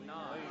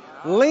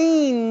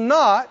 Lean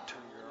not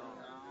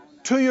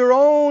to your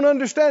own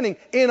understanding.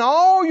 In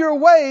all your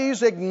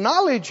ways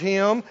acknowledge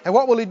Him. And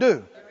what will He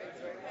do?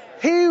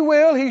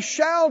 He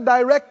shall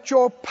direct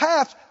your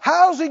path.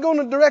 How's He going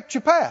to direct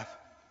your path?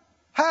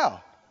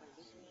 How?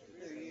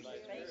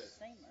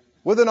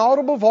 With an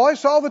audible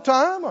voice all the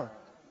time? Or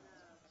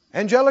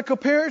angelic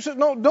appearances?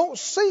 No, don't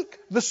seek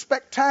the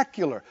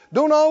spectacular.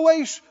 Don't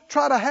always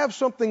try to have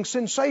something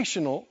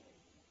sensational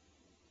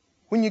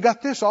when you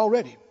got this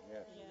already.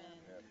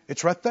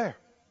 It's right there.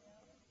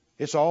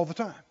 It's all the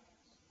time.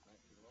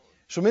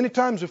 So many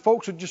times if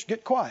folks would just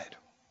get quiet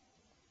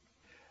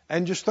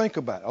and just think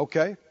about it.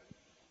 Okay,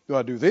 do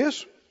I do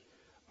this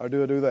or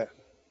do I do that?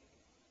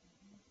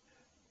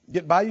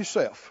 Get by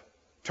yourself.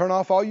 Turn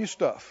off all your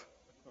stuff.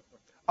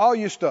 All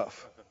your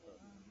stuff.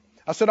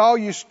 I said all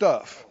your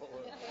stuff.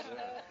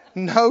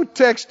 No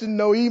texting,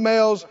 no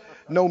emails,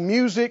 no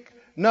music,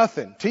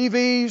 nothing.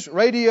 TVs,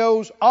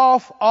 radios,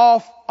 off,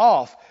 off,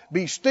 off.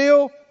 Be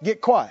still, get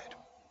quiet.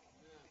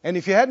 And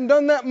if you hadn't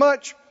done that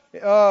much,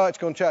 it's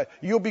going to change.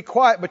 You'll be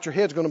quiet, but your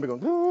head's going to be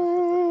going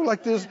ooh,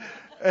 like this.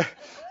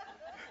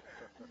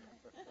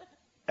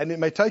 And it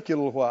may take you a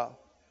little while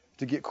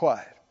to get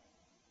quiet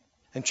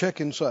and check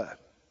inside.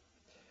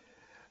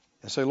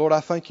 And say, Lord, I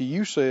thank you.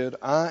 You said,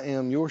 I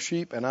am your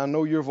sheep and I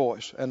know your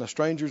voice. And a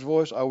stranger's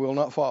voice I will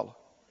not follow.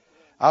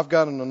 I've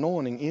got an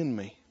anointing in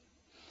me.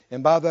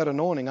 And by that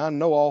anointing, I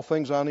know all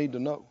things I need to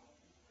know.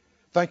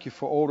 Thank you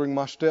for ordering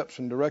my steps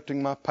and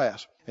directing my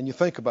paths. And you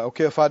think about,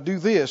 okay, if I do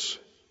this,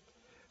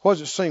 what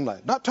does it seem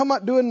like? Not talking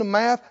about doing the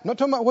math. Not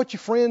talking about what your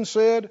friend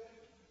said.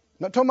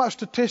 Not talking about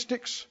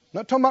statistics.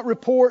 Not talking about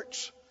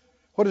reports.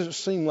 What does it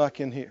seem like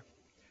in here?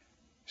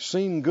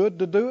 Seem good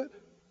to do it?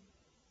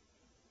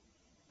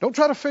 Don't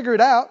try to figure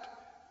it out.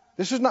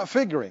 This is not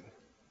figuring.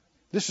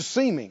 This is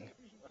seeming.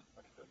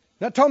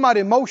 Not talking about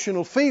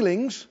emotional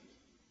feelings.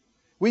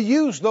 We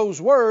use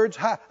those words.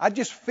 I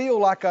just feel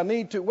like I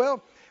need to.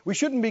 Well, we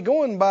shouldn't be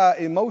going by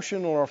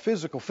emotional or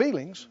physical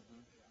feelings.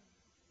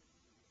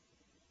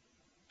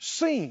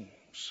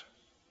 Seems.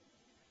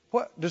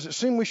 What? Does it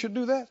seem we should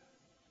do that?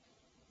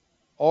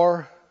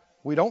 Or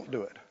we don't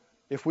do it?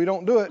 If we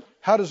don't do it,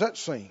 how does that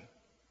seem?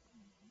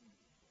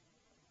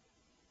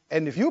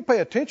 And if you'll pay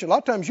attention, a lot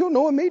of times you'll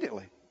know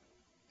immediately.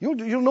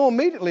 You'll know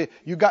immediately.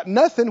 You got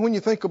nothing when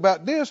you think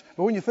about this,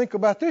 but when you think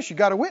about this, you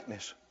got a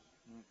witness.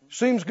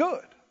 Seems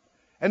good.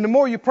 And the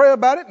more you pray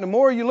about it, and the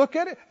more you look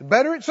at it, the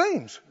better it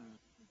seems.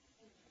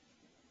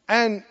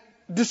 And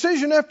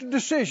decision after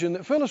decision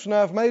that Phyllis and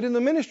I have made in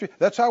the ministry,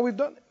 that's how we've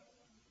done it.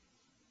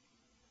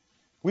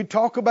 We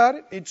talk about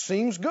it. It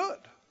seems good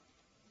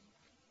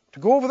to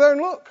go over there and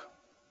look.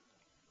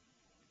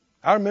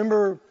 I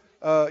remember,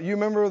 you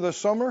remember the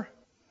summer,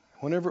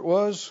 whenever it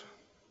was,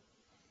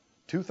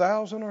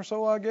 2000 or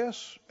so, I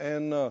guess,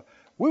 and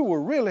we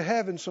were really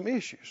having some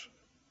issues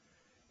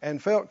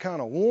and felt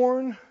kind of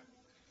worn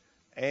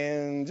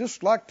and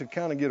just like to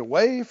kind of get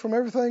away from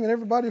everything and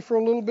everybody for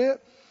a little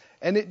bit.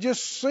 And it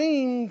just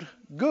seemed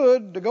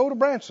good to go to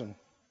Branson.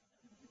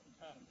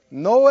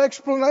 No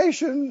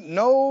explanation,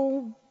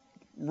 no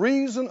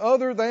reason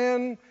other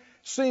than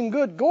seemed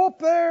good. Go up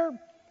there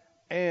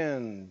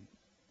and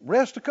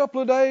rest a couple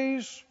of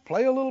days,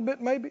 play a little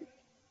bit maybe,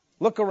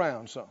 look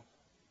around some.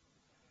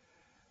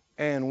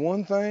 And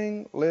one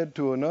thing led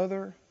to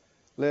another,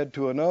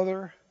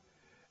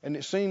 and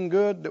it seemed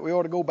good that we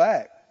ought to go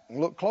back and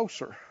look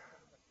closer.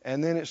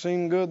 And then it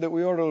seemed good that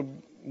we ought to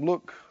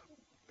look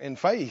in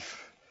faith.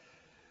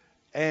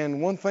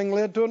 And one thing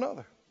led to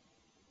another.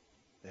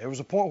 There was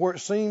a point where it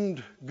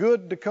seemed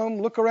good to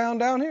come look around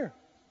down here.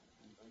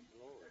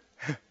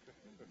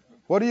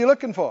 What are you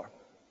looking for?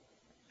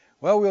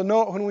 Well, we'll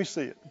know it when we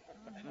see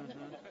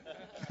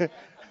it.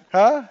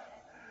 Huh?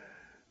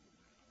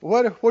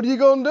 What are you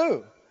going to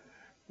do?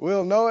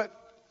 We'll know it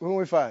when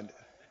we find it.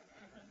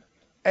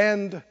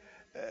 And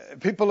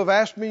People have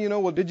asked me,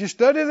 well, did you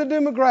study the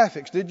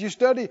demographics? Did you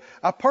study?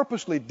 I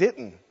purposely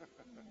didn't.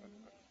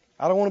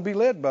 I don't want to be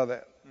led by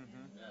that.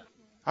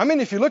 I mean,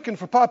 if you're looking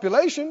for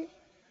population,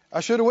 I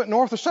should have went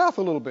north or south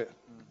a little bit.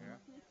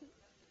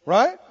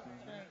 Right?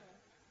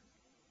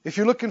 If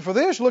you're looking for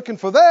this, looking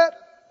for that.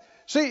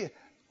 See,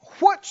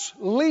 what's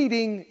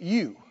leading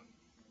you?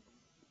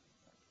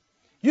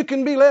 You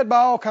can be led by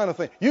all kind of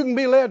things. You can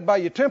be led by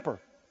your temper.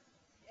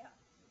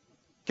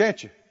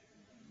 Can't you?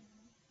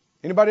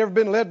 Anybody ever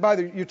been led by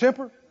your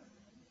temper?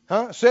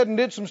 Huh? Said and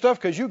did some stuff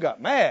because you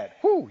got mad.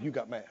 Whoo, you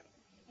got mad.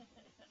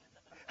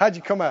 How'd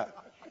you come out?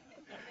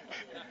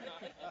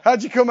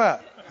 How'd you come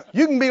out?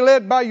 You can be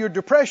led by your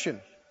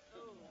depression.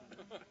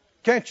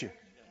 Can't you?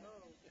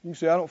 You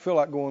say, I don't feel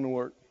like going to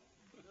work.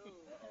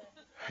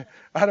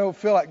 I don't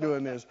feel like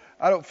doing this.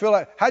 I don't feel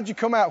like. How'd you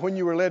come out when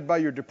you were led by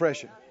your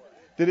depression?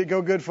 Did it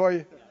go good for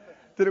you?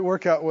 Did it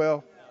work out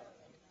well?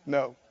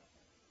 No.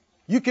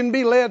 You can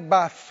be led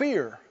by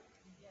fear.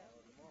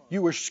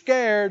 You were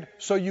scared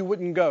so you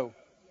wouldn't go.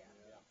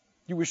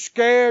 You were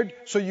scared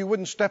so you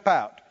wouldn't step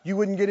out. You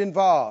wouldn't get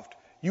involved.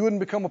 You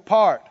wouldn't become a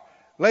part.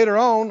 Later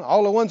on,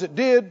 all the ones that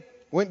did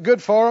went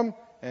good for them,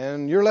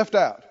 and you're left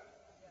out.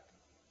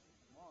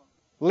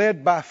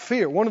 Led by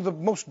fear. One of the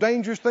most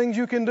dangerous things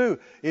you can do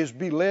is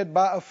be led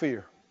by a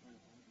fear.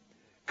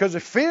 Because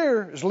if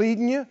fear is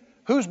leading you,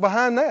 who's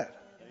behind that?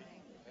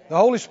 The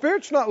Holy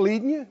Spirit's not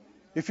leading you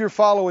if you're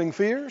following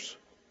fears.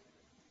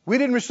 We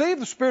didn't receive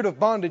the spirit of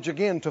bondage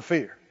again to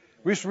fear.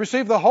 We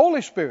received the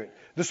Holy Spirit,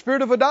 the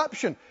spirit of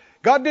adoption.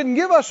 God didn't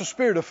give us a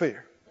spirit of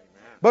fear,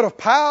 but of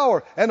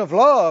power and of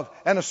love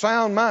and a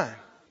sound mind.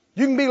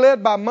 You can be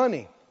led by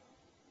money.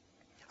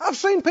 I've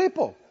seen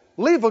people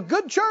leave a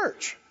good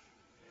church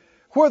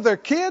where their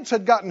kids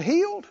had gotten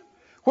healed,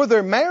 where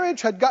their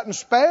marriage had gotten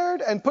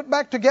spared and put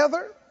back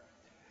together,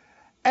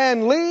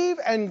 and leave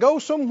and go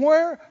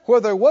somewhere where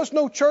there was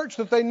no church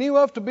that they knew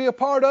of to be a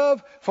part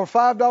of for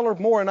 $5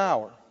 more an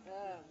hour.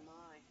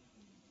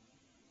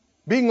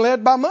 Being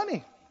led by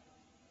money.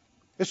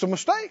 It's a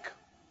mistake.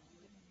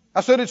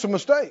 I said it's a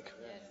mistake.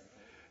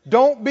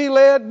 Don't be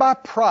led by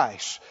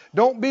price.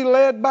 Don't be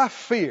led by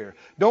fear.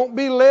 Don't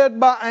be led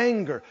by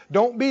anger.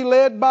 Don't be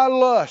led by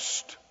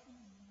lust.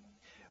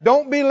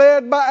 Don't be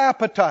led by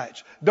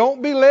appetites.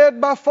 Don't be led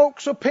by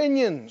folks'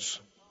 opinions.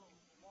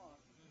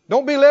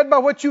 Don't be led by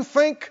what you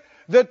think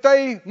that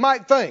they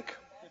might think.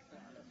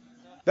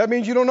 That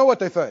means you don't know what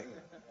they think.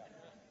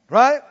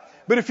 Right?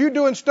 But if you're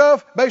doing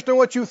stuff based on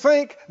what you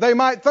think they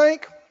might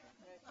think,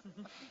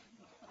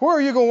 where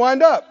are you going to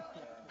wind up?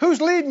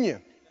 Who's leading you?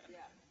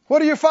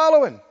 What are you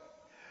following?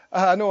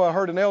 I know I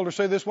heard an elder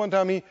say this one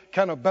time. He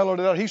kind of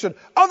bellowed it out. He said,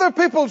 other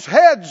people's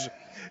heads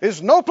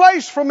is no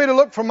place for me to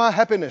look for my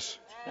happiness.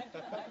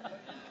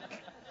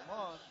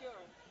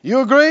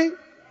 You agree?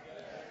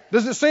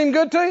 Does it seem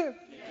good to you?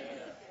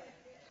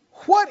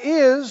 What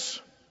is,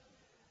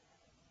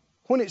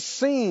 when it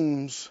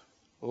seems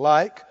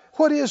like,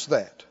 what is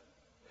that?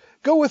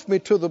 Go with me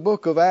to the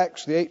book of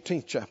Acts, the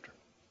 18th chapter.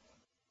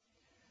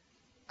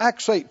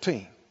 Acts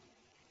 18.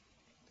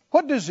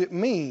 What does it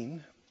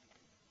mean,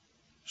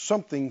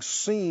 something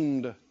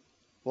seemed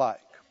like?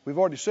 We've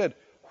already said,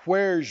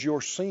 where's your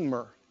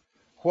seamer?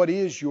 What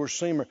is your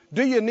seamer?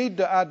 Do you need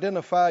to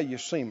identify your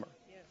seamer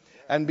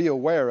and be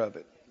aware of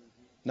it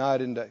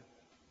night and day?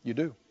 You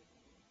do.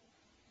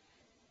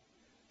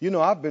 You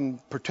know, I've been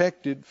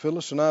protected,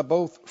 Phyllis and I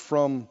both,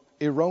 from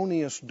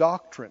erroneous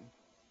doctrine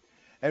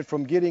and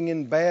from getting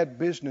in bad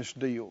business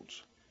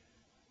deals.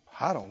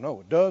 I don't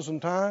know, a dozen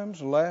times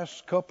in the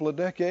last couple of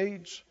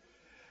decades.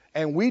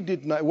 And we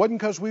did not, it wasn't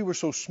because we were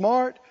so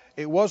smart.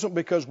 It wasn't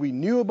because we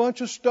knew a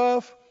bunch of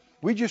stuff.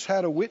 We just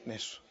had a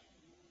witness.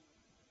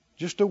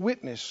 Just a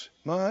witness.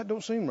 No, that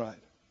don't seem right.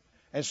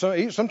 And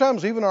so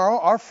sometimes even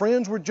our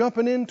friends were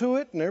jumping into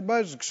it and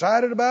everybody's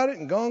excited about it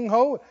and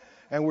gung-ho.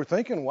 And we're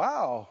thinking,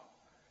 wow,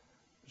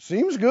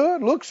 seems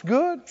good, looks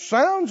good,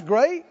 sounds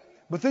great.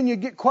 But then you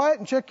get quiet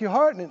and check your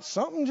heart and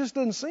something just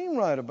doesn't seem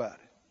right about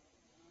it.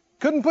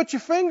 Couldn't put your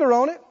finger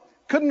on it.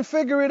 Couldn't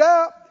figure it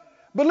out.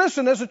 But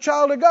listen, as a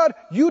child of God,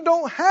 you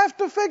don't have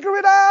to figure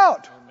it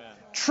out. Amen.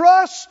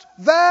 Trust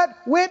that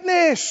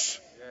witness.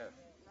 Yes.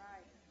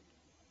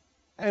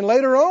 And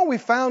later on we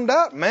found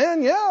out,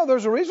 man, yeah,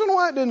 there's a reason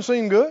why it didn't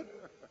seem good.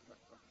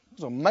 It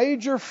was a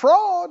major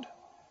fraud.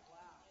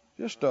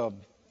 Just a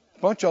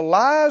bunch of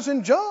lies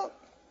and junk.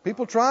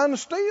 People trying to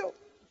steal.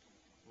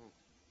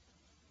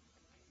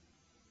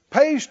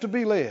 Pays to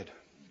be led.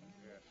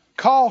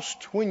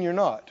 Cost when you're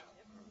not.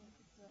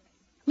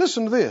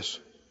 Listen to this.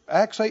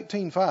 Acts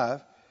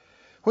 18:5.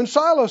 When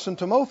Silas and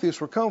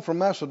Timotheus were come from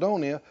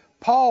Macedonia,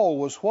 Paul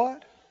was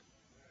what?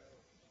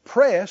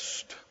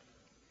 Pressed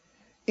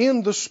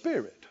in the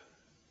Spirit.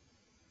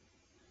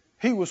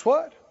 He was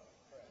what?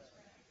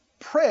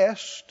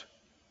 Pressed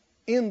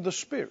in the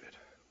Spirit.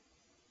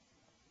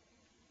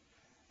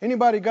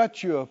 Anybody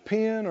got you a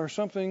pen or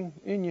something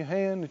in your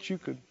hand that you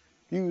could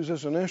use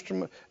as an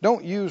instrument?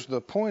 Don't use the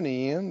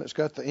pointy end that's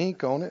got the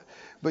ink on it,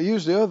 but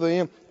use the other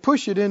end.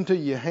 Push it into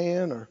your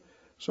hand or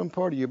some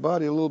part of your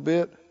body a little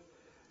bit.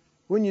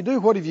 When you do,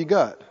 what have you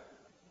got?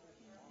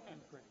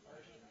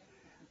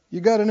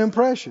 You got an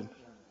impression,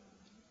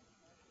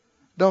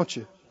 don't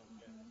you?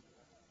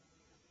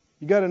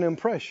 You got an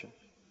impression.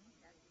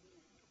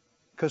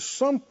 Because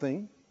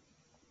something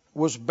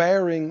was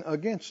bearing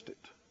against it.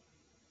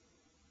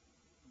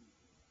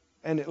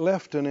 And it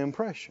left an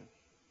impression.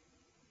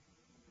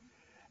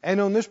 And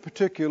on this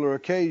particular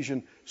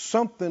occasion,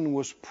 something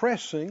was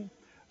pressing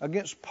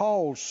against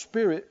Paul's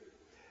spirit,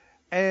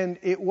 and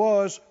it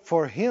was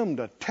for him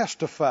to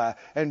testify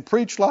and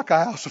preach like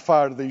a house of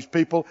fire to these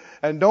people,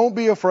 and don't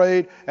be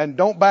afraid, and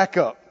don't back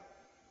up.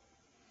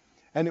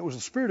 And it was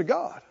the Spirit of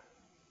God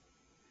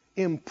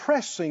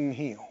impressing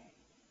him.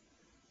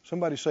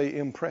 Somebody say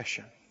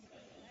impression.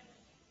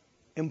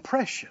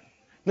 Impression.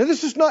 Now,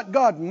 this is not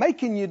God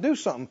making you do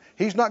something.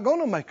 He's not going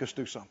to make us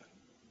do something.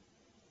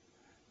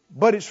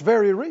 But it's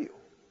very real.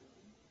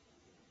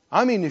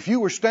 I mean, if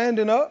you were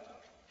standing up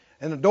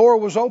and the door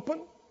was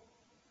open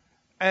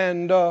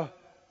and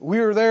we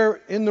were there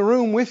in the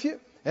room with you,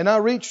 and I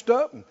reached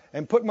up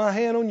and put my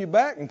hand on your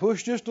back and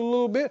pushed just a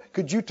little bit,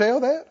 could you tell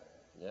that?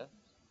 Yeah.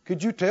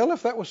 Could you tell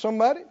if that was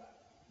somebody?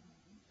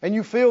 And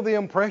you feel the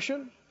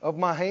impression of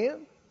my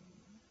hand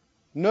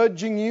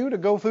nudging you to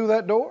go through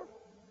that door?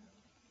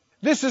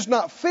 This is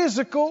not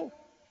physical,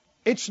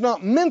 it's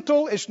not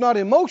mental, it's not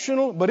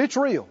emotional, but it's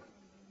real.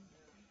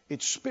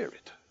 It's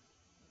spirit.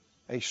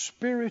 A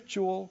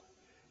spiritual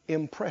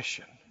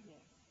impression.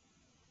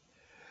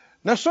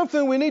 Now,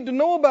 something we need to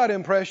know about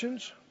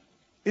impressions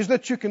is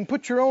that you can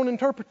put your own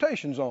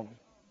interpretations on them.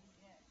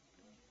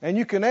 And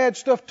you can add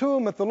stuff to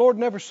them that the Lord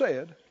never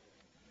said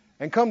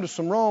and come to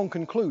some wrong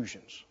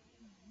conclusions.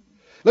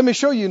 Let me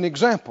show you an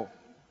example.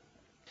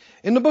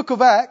 In the book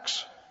of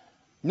Acts,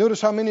 notice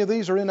how many of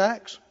these are in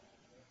Acts?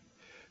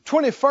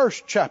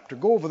 21st chapter.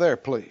 Go over there,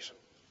 please.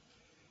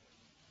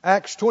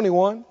 Acts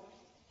 21.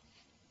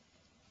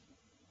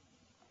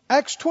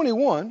 Acts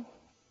 21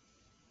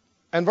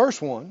 and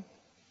verse 1.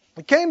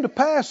 It came to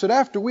pass that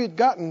after we had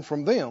gotten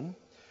from them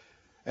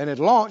and had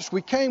launched,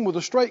 we came with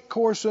a straight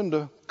course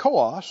into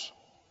Coos.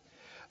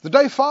 The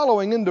day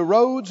following into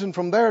Rhodes, and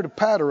from there to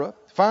Patara,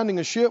 finding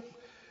a ship,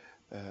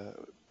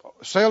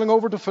 sailing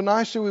over to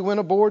Phoenicia, we went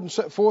aboard and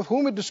set forth.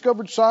 When we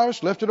discovered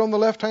Cyrus, left it on the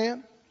left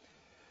hand.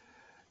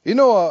 You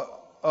know,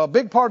 a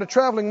big part of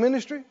traveling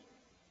ministry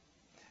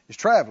is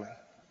traveling.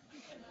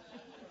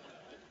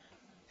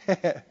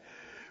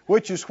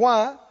 Which is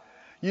why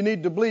you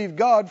need to believe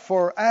God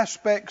for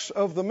aspects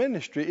of the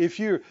ministry. If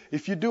you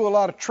do a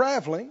lot of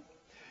traveling,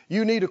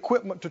 you need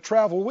equipment to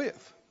travel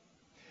with.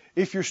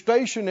 If you're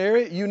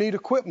stationary, you need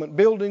equipment,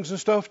 buildings and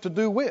stuff to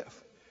do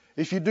with.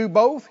 If you do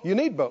both, you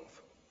need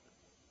both.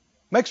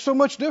 Makes so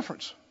much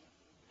difference.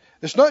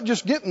 It's not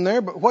just getting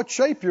there, but what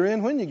shape you're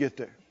in when you get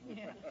there.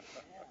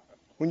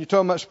 When you're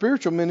talking about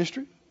spiritual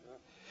ministry.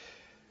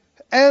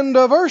 And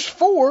verse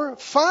 4,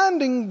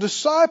 finding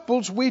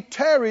disciples, we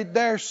tarried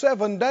there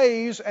 7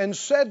 days, and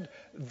said,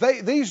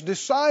 these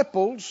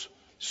disciples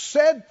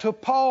said to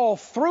Paul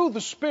through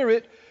the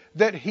Spirit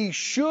that he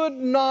should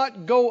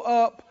not go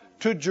up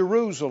to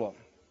Jerusalem.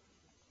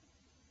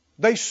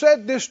 They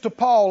said this to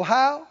Paul,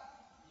 how?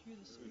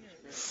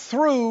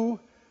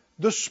 Through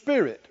the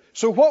Spirit.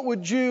 So what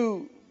would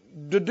you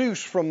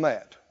deduce from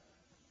that?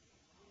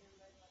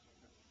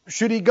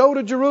 Should he go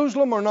to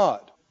Jerusalem or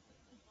not?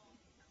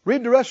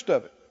 Read the rest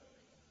of it.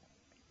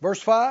 Verse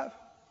 5.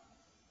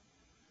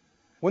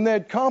 When they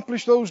had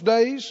accomplished those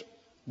days,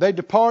 they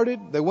departed.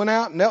 They went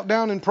out, knelt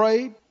down and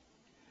prayed.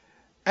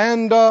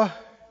 And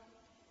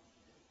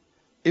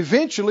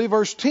eventually,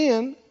 verse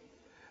 10,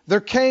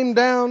 there came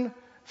down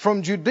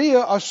from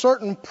Judea a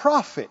certain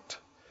prophet.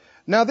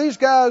 Now, these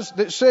guys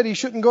that said he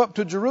shouldn't go up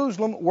to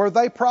Jerusalem, were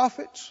they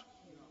prophets?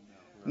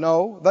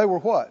 No, they were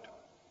what?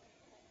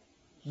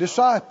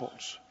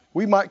 Disciples.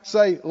 We might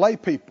say lay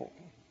people.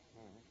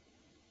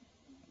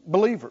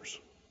 Believers.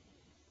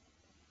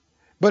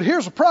 But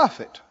here's a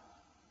prophet.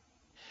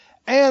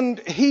 And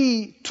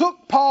he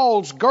took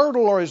Paul's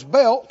girdle or his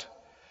belt,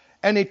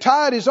 and he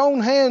tied his own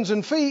hands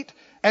and feet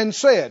and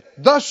said,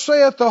 thus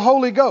saith the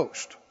Holy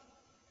Ghost,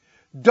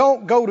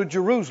 don't go to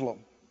Jerusalem.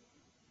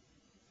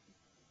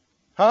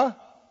 Huh?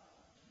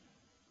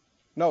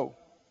 No.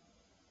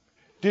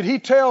 Did he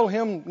tell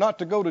him not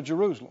to go to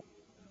Jerusalem?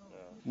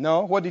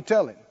 No. What did he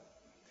tell him?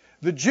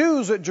 The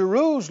Jews at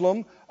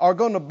Jerusalem are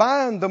going to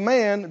bind the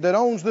man that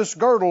owns this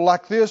girdle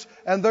like this,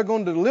 and they're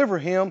going to deliver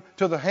him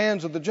to the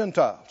hands of the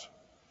Gentiles.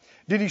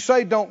 Did he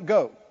say don't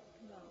go?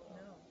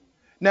 No.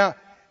 Now,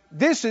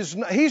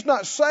 he's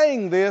not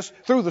saying this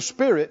through the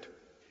Spirit.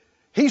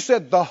 He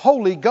said the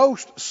Holy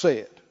Ghost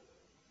said.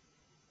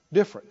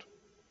 Different.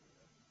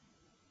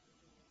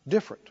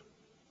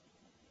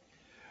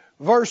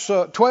 Verse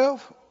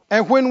 12.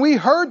 And when we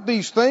heard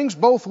these things,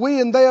 both we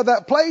and they of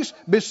that place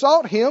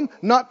besought him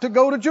not to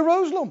go to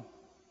Jerusalem.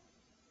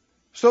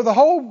 So the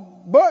whole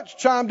bunch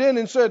chimed in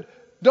and said,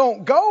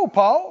 don't go,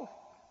 Paul.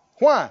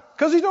 Why?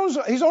 Because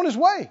he's on his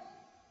way.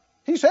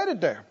 He's headed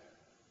there.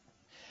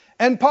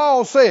 And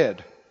Paul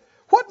said,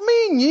 What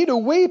mean ye to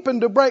weep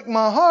and to break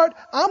my heart?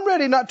 I'm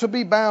ready not to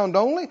be bound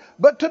only,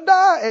 but to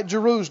die at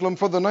Jerusalem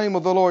for the name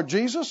of the Lord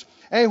Jesus.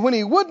 And when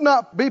he would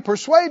not be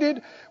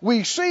persuaded,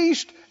 we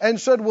ceased and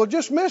said, well,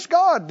 just miss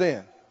God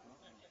then.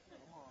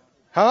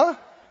 Huh?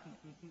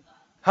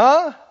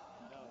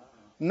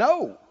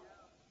 No.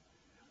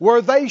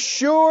 Were they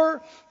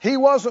sure he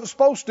wasn't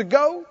supposed to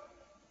go?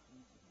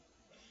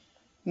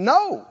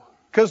 No.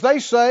 Because they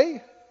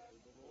say,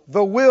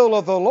 the will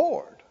of the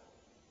Lord.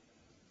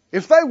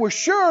 If they were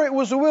sure it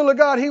was the will of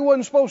God he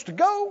wasn't supposed to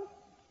go,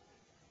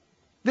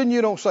 then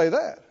you don't say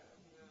that.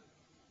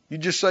 You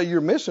just say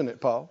you're missing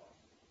it, Paul.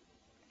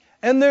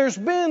 And there's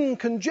been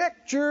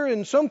conjecture,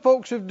 and some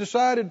folks have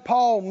decided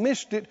Paul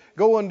missed it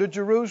going to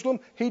Jerusalem.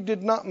 He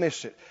did not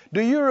miss it.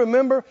 Do you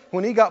remember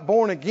when he got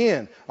born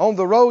again on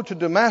the road to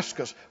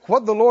Damascus,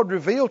 what the Lord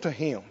revealed to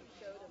him?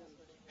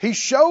 He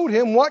showed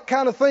him what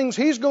kind of things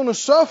he's going to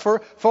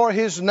suffer for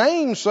his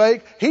name's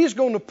sake. He's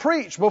going to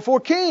preach before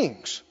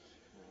kings.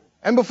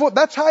 And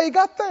that's how he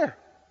got there.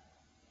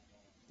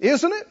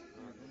 Isn't it?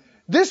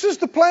 This is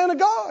the plan of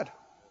God.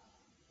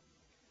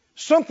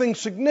 Something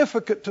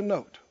significant to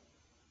note.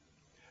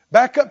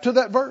 Back up to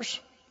that verse.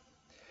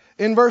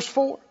 In verse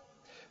 4.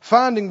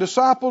 Finding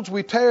disciples,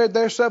 we tarried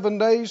there 7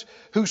 days,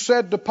 who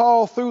said to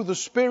Paul through the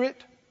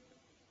Spirit.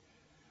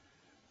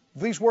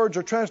 These words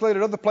are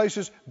translated other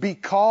places,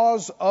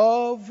 because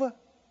of.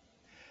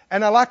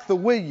 And I like the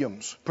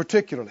Williams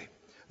particularly.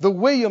 The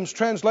Williams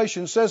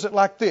translation says it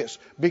like this: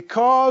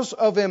 because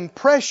of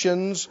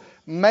impressions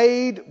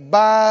made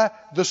by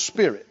the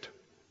Spirit.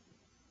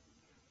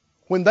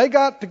 When they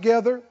got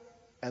together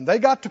and they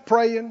got to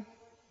praying,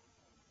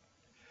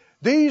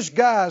 these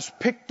guys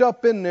picked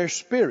up in their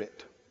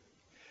spirit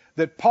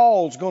that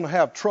Paul's going to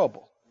have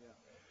trouble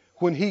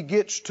when he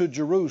gets to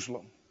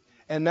Jerusalem.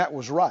 And that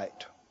was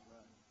right.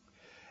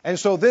 And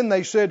so then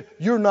they said,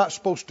 you're not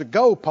supposed to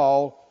go,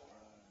 Paul.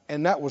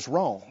 And that was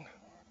wrong.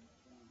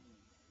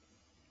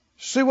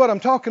 See what I'm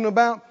talking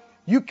about?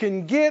 You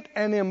can get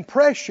an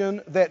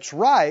impression that's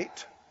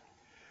right,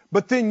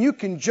 but then you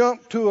can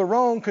jump to a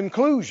wrong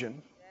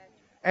conclusion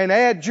and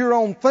add your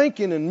own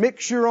thinking and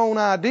mix your own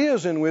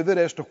ideas in with it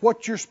as to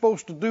what you're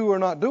supposed to do or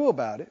not do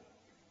about it,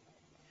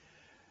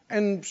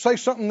 and say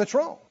something that's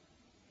wrong.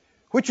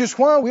 Which is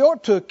why we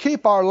ought to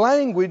keep our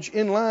language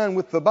in line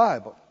with the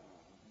Bible.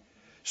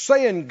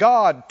 Saying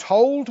God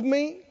told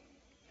me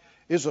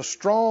is a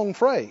strong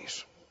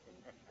phrase,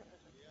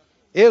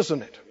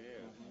 isn't it?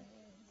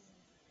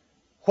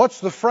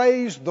 What's the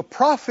phrase the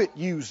prophet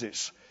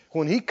uses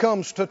when he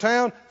comes to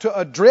town to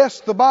address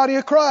the body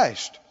of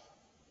Christ?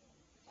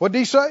 What did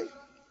he say?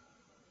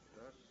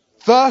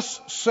 Thus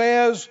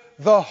says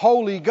the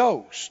Holy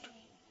Ghost.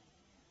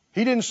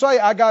 He didn't say,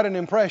 I got an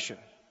impression.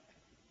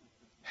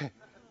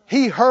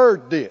 He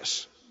heard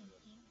this.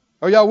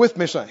 Are y'all with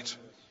me, saints?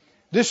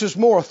 This is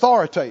more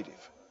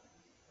authoritative.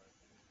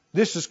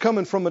 This is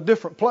coming from a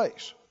different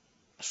place.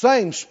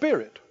 Same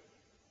Spirit,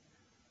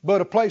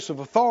 but a place of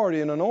authority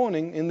and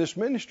anointing in this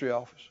ministry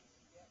office.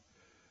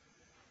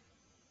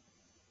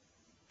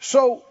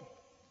 So,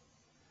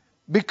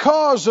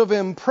 because of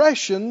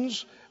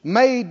impressions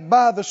made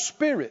by the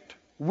Spirit,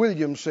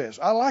 William says.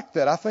 I like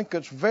that. I think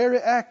it's very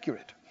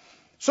accurate.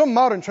 Some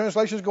modern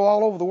translations go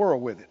all over the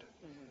world with it.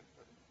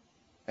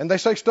 And they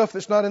say stuff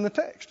that's not in the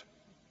text.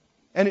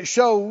 And it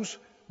shows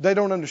they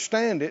don't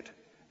understand it,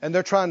 and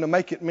they're trying to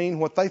make it mean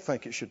what they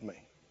think it should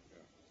mean.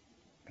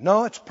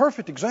 No, it's a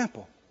perfect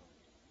example.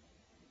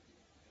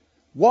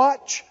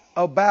 Watch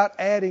about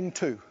adding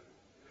to.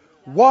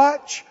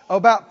 Watch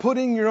about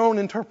putting your own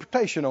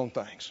interpretation on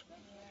things.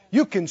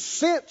 You can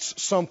sense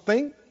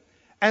something,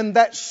 and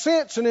that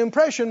sense and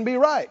impression be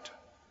right.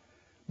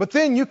 But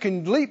then you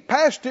can leap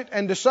past it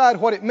and decide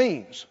what it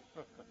means.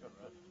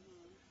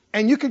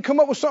 And you can come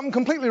up with something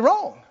completely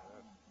wrong.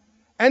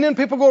 And then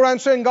people go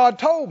around saying, God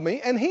told me,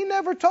 and He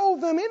never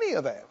told them any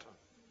of that.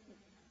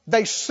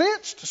 They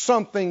sensed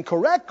something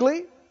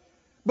correctly,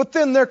 but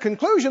then their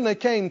conclusion they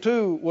came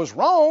to was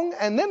wrong,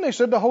 and then they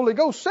said the Holy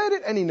Ghost said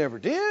it, and He never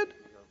did.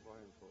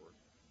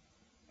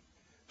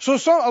 So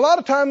a lot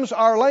of times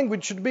our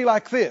language should be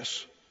like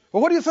this.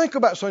 Well, what do you think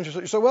about such and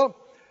such? You say, well,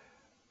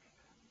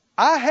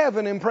 I have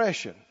an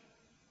impression.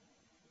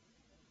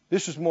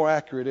 This is more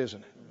accurate,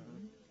 isn't it?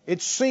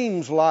 It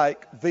seems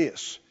like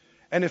this.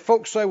 And if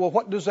folks say, well,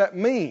 what does that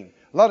mean?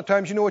 A lot of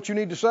times, you know what you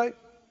need to say?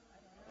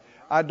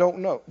 I don't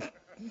know.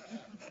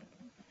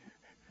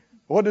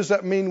 What does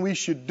that mean we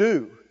should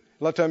do?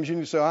 A lot of times you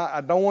need to say, I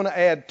don't want to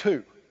add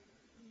to.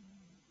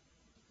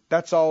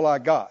 That's all I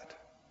got.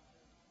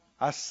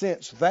 I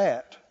sense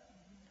that.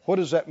 What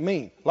does that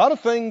mean? A lot of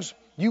things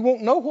you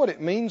won't know what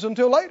it means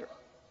until later.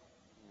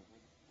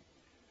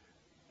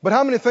 But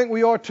how many think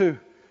we ought to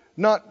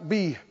not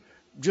be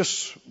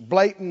just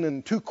blatant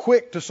and too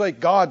quick to say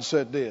God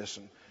said this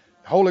and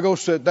the Holy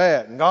Ghost said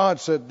that and God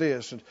said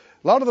this? And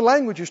a lot of the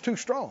language is too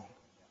strong.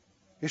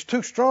 It's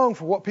too strong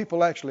for what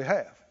people actually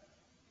have.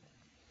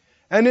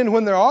 And then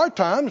when there are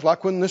times,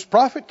 like when this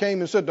prophet came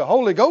and said the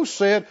Holy Ghost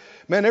said,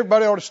 man,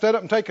 everybody ought to stand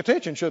up and take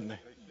attention, shouldn't they?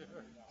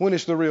 when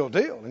it's the real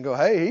deal and go,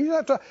 hey, he's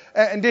not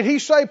and did he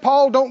say,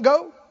 Paul, don't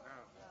go?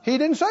 He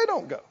didn't say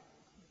don't go.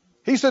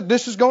 He said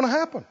this is going to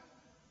happen.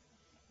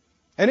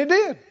 And it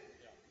did.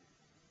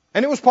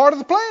 And it was part of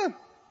the plan.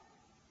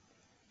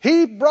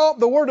 He brought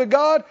the Word of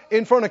God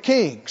in front of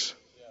kings,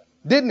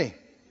 didn't he?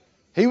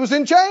 He was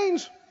in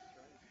chains,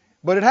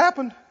 but it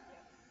happened.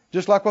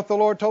 Just like what the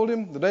Lord told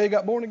him the day he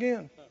got born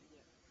again.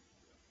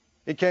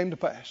 It came to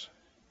pass.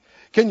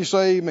 Can you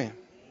say amen?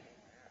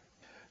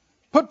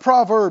 Put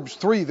Proverbs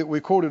 3 that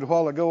we quoted a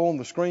while ago on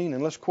the screen,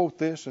 and let's quote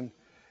this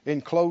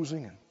in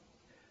closing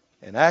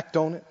and act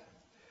on it.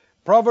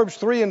 Proverbs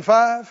 3 and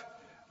 5.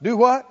 Do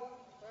what?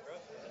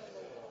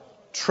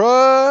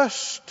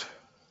 Trust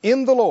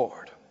in the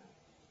Lord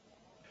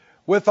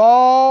with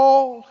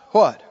all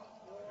what?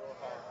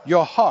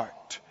 Your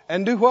heart.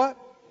 And do what?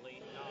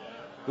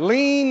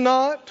 Lean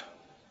not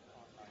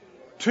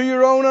to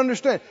your own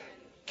understanding.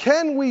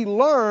 Can we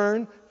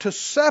learn to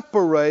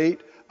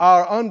separate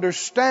our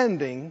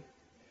understanding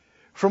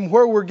from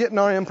where we're getting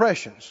our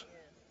impressions?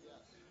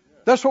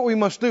 That's what we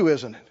must do,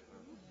 isn't it?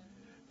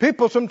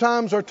 People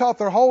sometimes are taught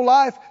their whole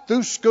life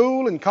through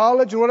school and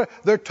college and whatever.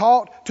 They're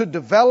taught to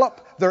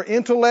develop their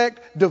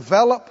intellect,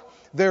 develop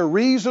their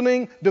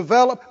reasoning,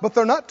 but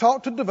they're not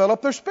taught to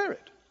develop their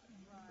spirit.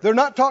 They're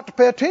not taught to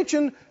pay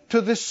attention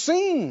to the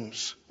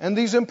scenes and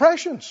these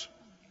impressions.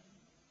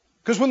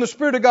 Because when the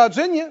Spirit of God's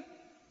in you,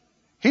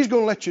 He's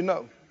going to let you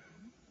know.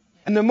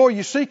 And the more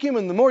you seek Him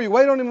and the more you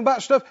wait on Him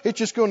about stuff, it's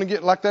just going to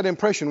get like that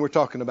impression we're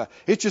talking about.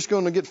 It's just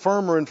going to get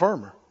firmer and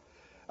firmer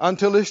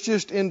until it's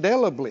just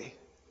indelibly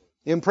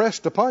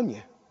impressed upon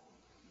you.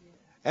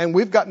 And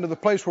we've gotten to the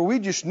place where we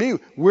just knew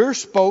we're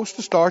supposed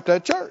to start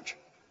that church.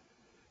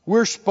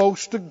 We're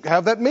supposed to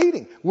have that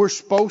meeting. We're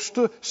supposed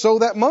to sow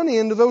that money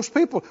into those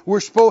people.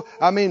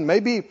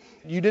 Maybe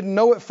you didn't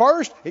know at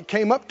first. It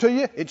came up to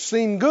you. It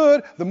seemed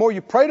good. The more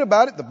you prayed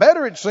about it, the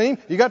better it seemed.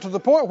 You got to the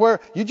point where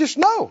you just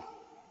know.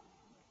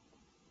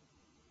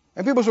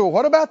 And people say, well,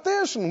 what about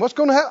this? And what's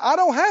going to happen? I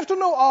don't have to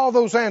know all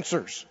those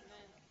answers.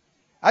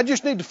 I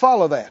just need to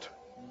follow that.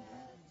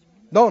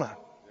 Don't I?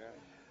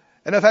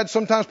 And I've had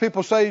sometimes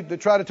people say, they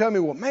try to tell me,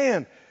 well,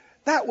 man,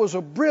 that was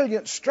a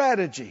brilliant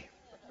strategy.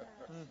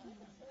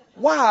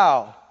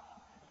 Wow.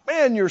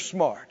 Man, you're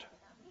smart.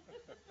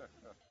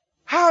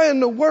 How in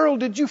the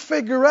world did you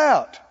figure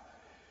out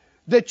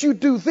that you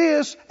do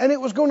this and it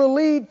was going to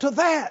lead to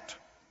that?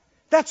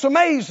 That's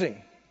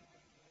amazing.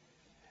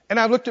 And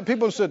I looked at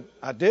people and said,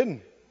 I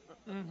didn't.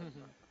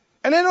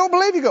 And they don't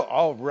believe you. Go,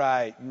 all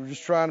right, you were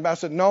just trying to. I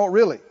said, no,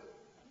 really.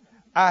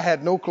 I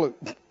had no clue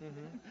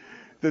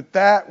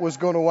that was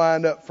going to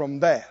wind up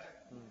from that.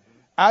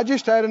 I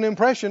just had an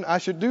impression I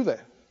should do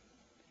that.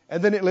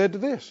 And then it led to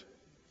this.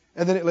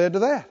 And then it led to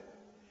that.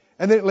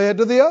 And then it led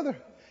to the other.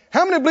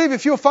 How many believe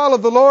if you'll follow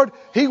the Lord,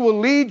 He will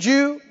lead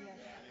you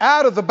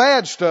out of the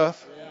bad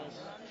stuff,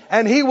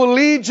 and He will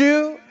lead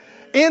you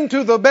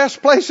into the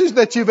best places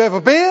that you've ever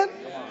been,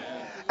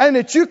 and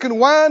that you can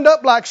wind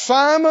up like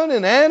Simon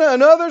and Anna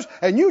and others,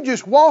 and you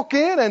just walk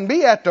in and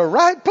be at the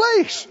right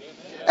place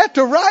at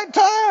the right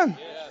time.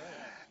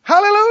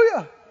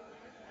 Hallelujah.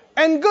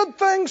 And good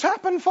things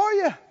happen for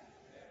you.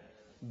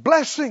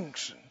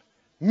 Blessings,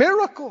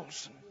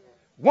 miracles,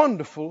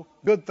 wonderful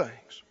good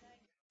things.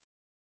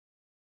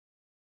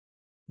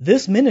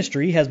 This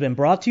ministry has been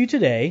brought to you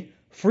today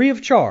free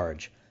of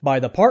charge by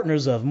the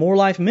partners of More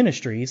Life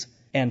Ministries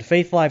and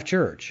Faith Life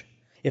Church.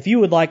 If you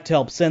would like to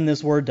help send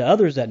this word to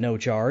others at no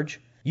charge,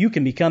 you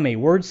can become a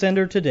word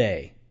sender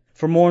today.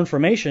 For more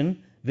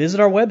information, visit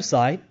our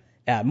website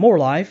at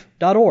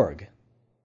morelife.org.